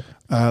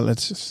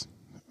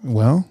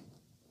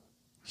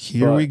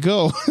 Here we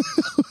go.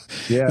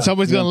 Yeah,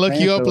 Somebody's going to look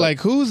you up like,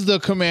 who's the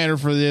commander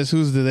for this?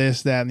 Who's the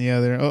this, that, and the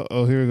other?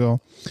 Oh, here we go.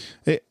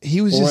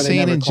 He was just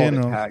saying in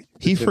general.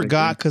 He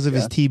forgot because of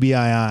his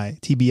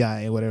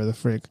TBI, whatever the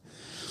frick.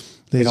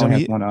 They don't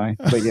have one eye,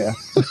 but yeah.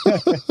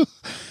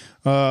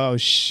 Oh,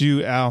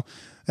 shoot, Al.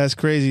 That's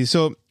crazy.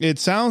 So it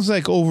sounds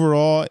like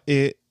overall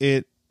it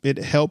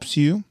helps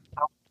you.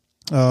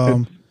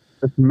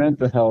 It's meant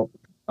to help.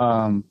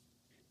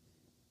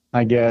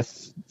 I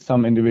guess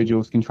some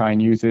individuals can try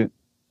and use it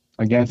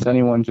against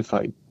anyone, just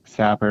like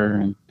Sapper,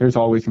 and there's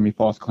always gonna be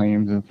false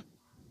claims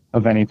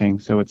of anything.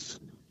 So it's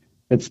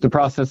the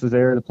process is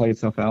there to play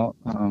itself out.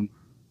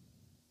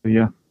 But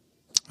yeah,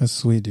 that's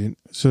sweet, dude.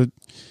 So,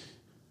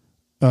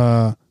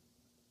 yeah,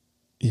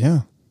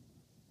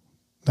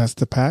 that's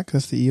the PAC.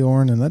 That's the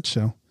EOR in a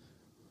nutshell.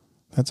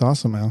 That's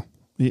awesome, Al.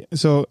 Yeah,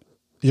 so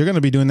you're gonna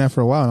be doing that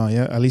for a while now,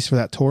 yeah? At least for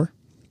that tour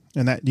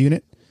and that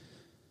unit.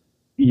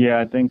 Yeah,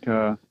 I think.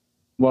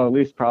 Well, at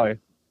least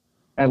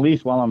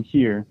while I'm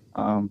here.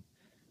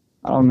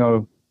 I don't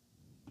know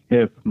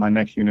if my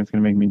next unit's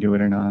going to make me do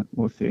it or not.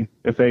 We'll see.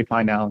 If they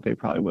find out, they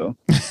probably will.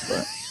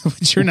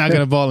 But you're not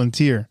going to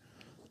volunteer.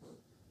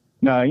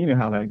 No, you know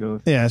how that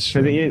goes. Yeah,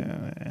 sure.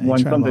 When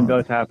something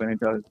does happen, it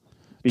does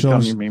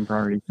become your main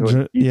priority.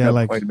 So it eats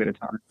up quite a bit of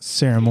time.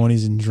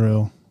 Ceremonies and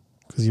drill,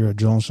 because you're a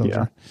drill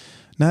soldier. Yeah.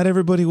 Not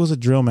everybody was a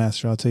drill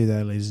master. I'll tell you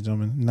that, ladies and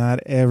gentlemen. Not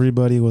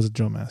everybody was a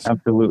drill master.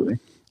 Absolutely.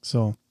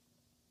 So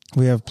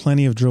we have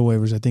plenty of drill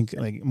waivers. I think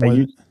like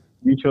more.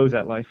 You chose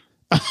that life.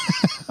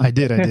 I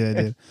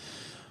did.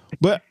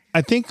 But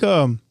I think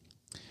one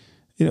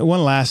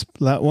last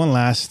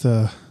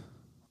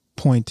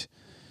point.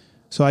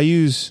 So I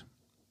used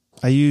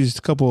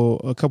a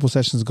couple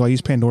sessions ago. I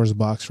used Pandora's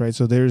box, right?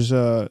 So there's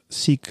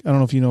Sikh. I don't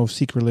know if you know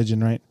Sikh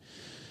religion, right?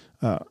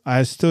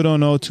 I still don't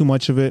know too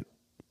much of it.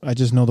 I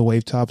just know the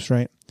wave tops,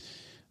 right?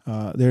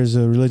 There's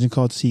a religion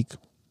called Sikh.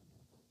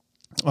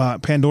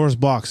 Pandora's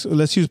box.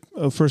 Let's use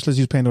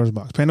Pandora's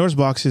box. Pandora's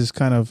box is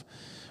kind of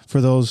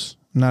for those.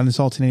 I'm not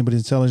insulting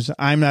anybody's intelligence.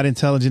 I'm not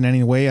intelligent in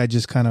any way. I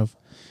just kind of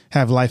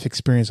have life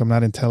experience. I'm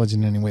not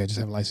intelligent in any way. I just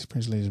have life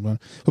experience, ladies and gentlemen.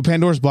 But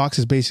Pandora's box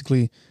is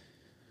basically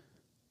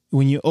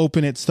when you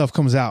open it, stuff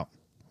comes out.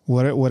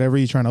 Whatever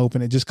you're trying to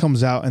open, it just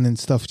comes out, and then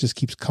stuff just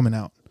keeps coming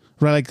out.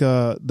 Right, like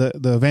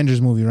the Avengers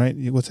movie, right?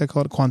 What's that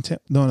called?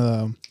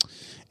 Ant-Man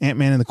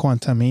and the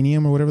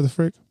Quantumanium or whatever the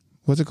frick.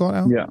 What's it called,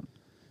 Al? Yeah.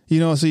 You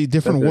know, so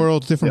different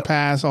worlds, different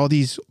paths, all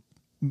these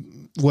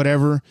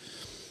whatever.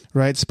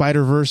 Right,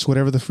 Spider-Verse,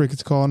 whatever the frick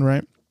it's called,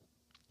 right?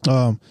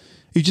 You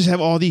just have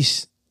all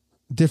these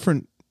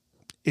different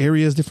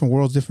areas, different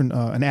worlds, different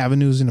and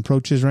avenues and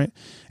approaches, right?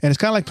 And it's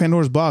kind of like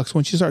Pandora's box.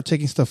 Once you start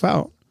taking stuff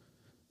out,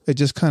 it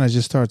just kind of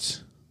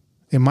starts.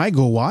 It might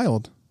go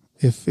wild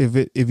if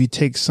you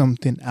take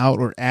something out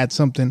or add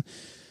something.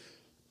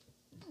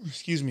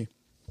 Excuse me.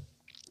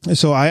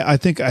 So I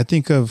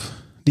think of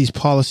these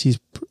policies,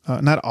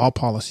 not all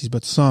policies,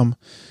 but some.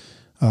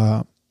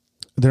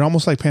 They're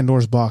almost like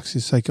Pandora's box.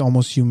 It's like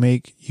almost you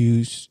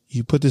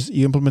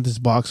implement this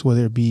box,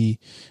 whether it be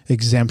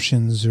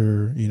exemptions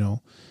or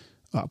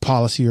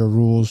policy or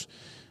rules.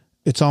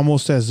 It's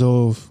almost as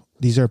though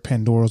these are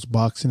Pandora's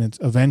box, and it's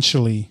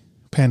eventually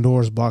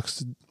Pandora's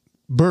box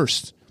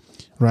bursts,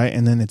 right?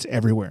 And then it's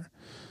everywhere,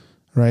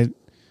 right?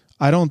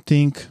 I don't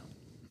think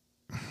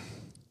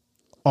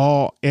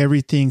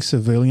everything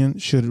civilian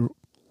should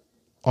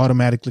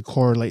automatically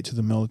correlate to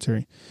the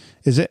military.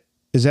 Is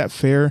that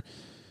fair?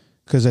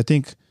 Because I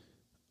think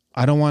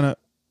I don't want to.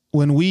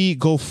 When we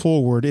go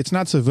forward, it's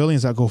not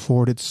civilians that go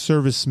forward. It's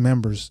service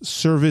members,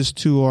 service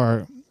to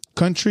our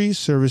country,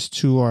 service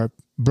to our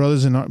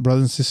brothers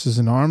and sisters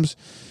in arms,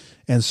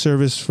 and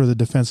service for the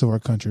defense of our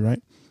country,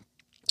 right?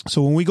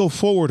 So when we go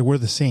forward, we're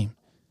the same.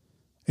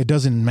 It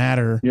doesn't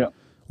matter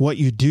what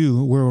you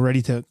do.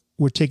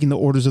 We're taking the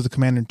orders of the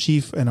commander in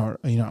chief and our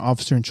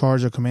officer in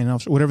charge, or commanding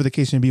officer, whatever the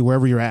case may be,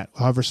 wherever you're at,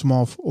 however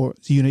small or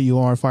unit you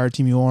are, fire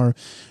team you are,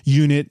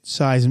 unit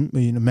size,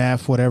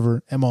 MAF,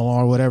 whatever,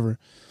 MLR, whatever.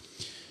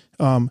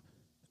 When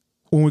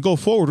we go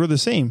forward, we're the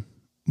same.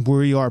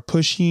 We are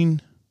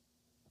pushing,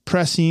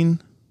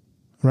 pressing,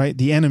 right,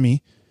 the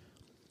enemy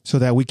so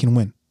that we can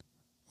win.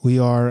 We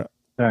are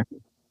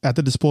at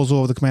the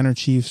disposal of the commander in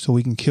chief so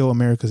we can kill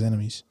America's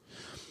enemies.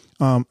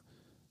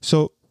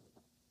 So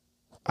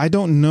I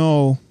don't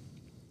know.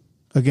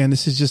 Again,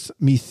 this is just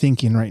me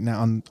thinking right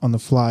now on the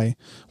fly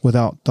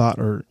without thought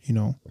or,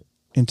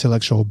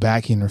 intellectual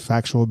backing or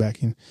factual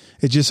backing.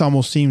 It just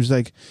almost seems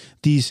like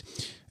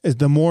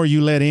the more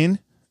you let in,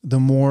 the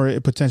more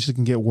it potentially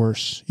can get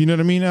worse. You know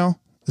what I mean, Al?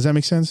 Does that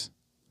make sense?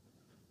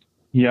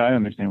 Yeah, I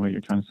understand what you're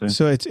trying to say.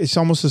 So it's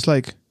almost just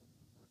like,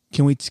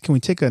 can we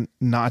take a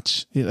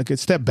notch, like a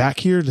step back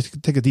here? Let's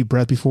take a deep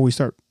breath before we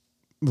start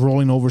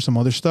rolling over some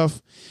other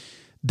stuff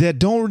that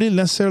don't really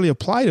necessarily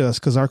apply to us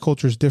because our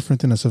culture is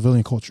different than a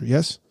civilian culture.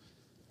 Yes?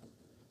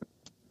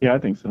 Yeah, I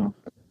think so.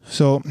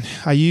 So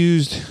I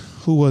used,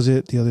 who was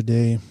it the other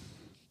day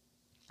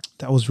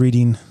that was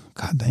reading,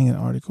 God dang it,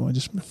 article. I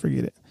just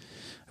forget it.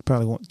 I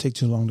probably won't take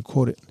too long to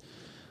quote it.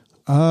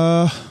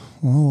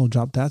 We'll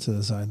drop that to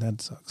the side.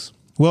 That sucks.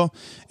 Well,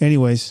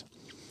 anyways,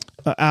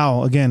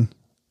 Al, again,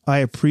 I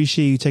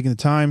appreciate you taking the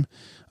time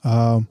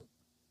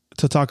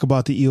to talk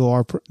about the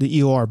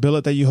EOR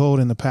billet that you hold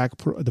in the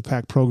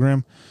PAC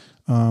program.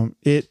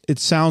 It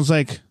sounds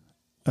like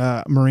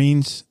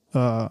Marines,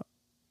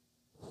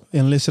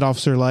 enlisted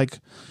officer, like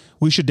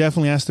we should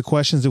definitely ask the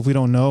questions if we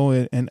don't know,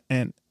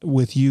 and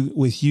with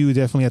you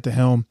definitely at the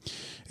helm,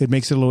 it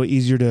makes it a little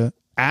easier to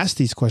ask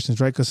these questions,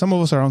 right? Because some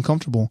of us are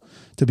uncomfortable,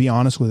 to be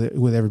honest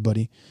with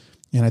everybody.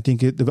 And I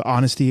think the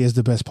honesty is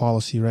the best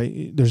policy,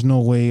 right? There's no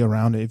way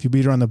around it. If you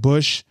beat around the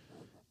bush,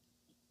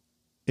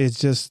 it's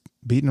just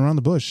beating around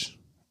the bush.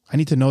 I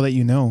need to know that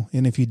you know.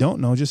 And if you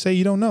don't know, just say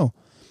you don't know,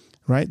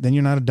 right? Then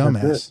you're not a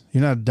dumbass.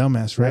 You're not a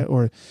dumbass, right?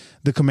 Or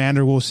the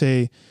commander will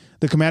say,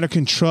 the commander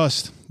can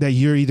trust that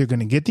you're either going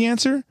to get the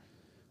answer,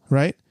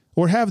 right?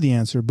 Or have the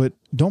answer, but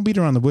don't beat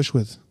around the bush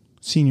with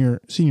senior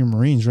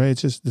Marines, right? It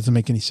just doesn't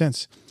make any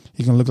sense.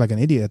 You're going to look like an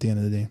idiot at the end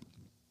of the day.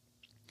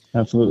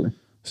 Absolutely.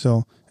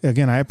 So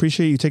again, I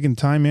appreciate you taking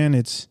the time, man.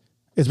 It's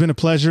been a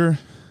pleasure,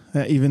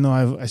 even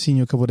though I seen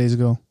you a couple of days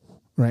ago,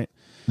 right?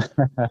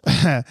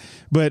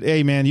 But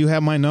hey, man, you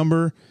have my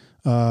number.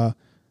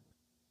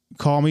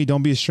 Call me.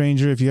 Don't be a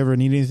stranger. If you ever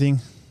need anything,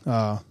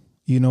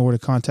 you know where to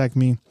contact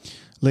me.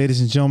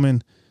 Ladies and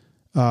gentlemen,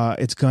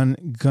 it's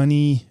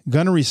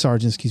Gunnery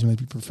Sergeant, excuse me,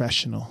 let's be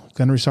professional.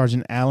 Gunnery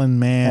Sergeant Alan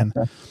Mann,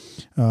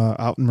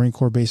 out in Marine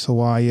Corps Base,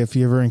 Hawaii. If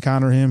you ever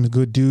encounter him,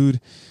 good dude.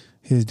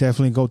 He's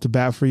definitely go to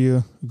bat for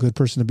you. A good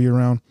person to be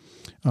around.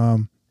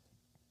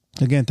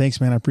 Again, thanks,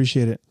 man. I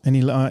appreciate it.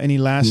 Any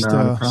last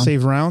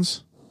save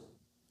rounds?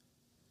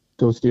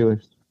 Go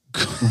Steelers.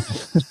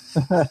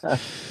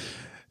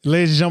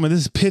 Ladies and gentlemen,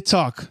 this is Pit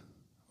Talk,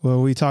 where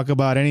we talk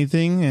about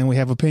anything and we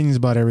have opinions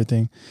about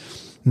everything.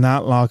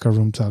 Not locker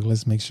room talk.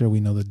 Let's make sure we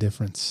know the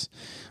difference.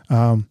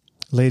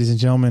 Ladies and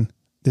gentlemen,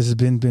 this has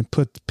been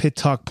Pit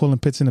Talk, pulling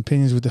pits and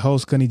opinions with the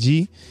host, Gunny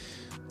G.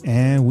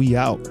 And we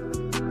out.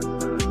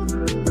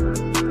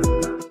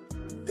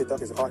 Pit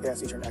Talk is a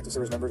podcast featuring active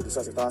service members who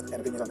discuss their thoughts and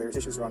opinions on various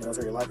issues surrounding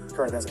military life,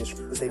 current events, and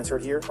history. The statements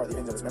heard here are the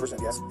opinions of its members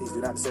and guests. These do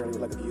not necessarily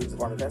reflect the views of the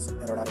Department of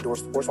Defense and are not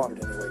endorsed or sponsored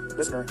in any way.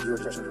 Listener, viewer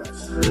discretion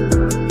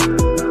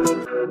advised.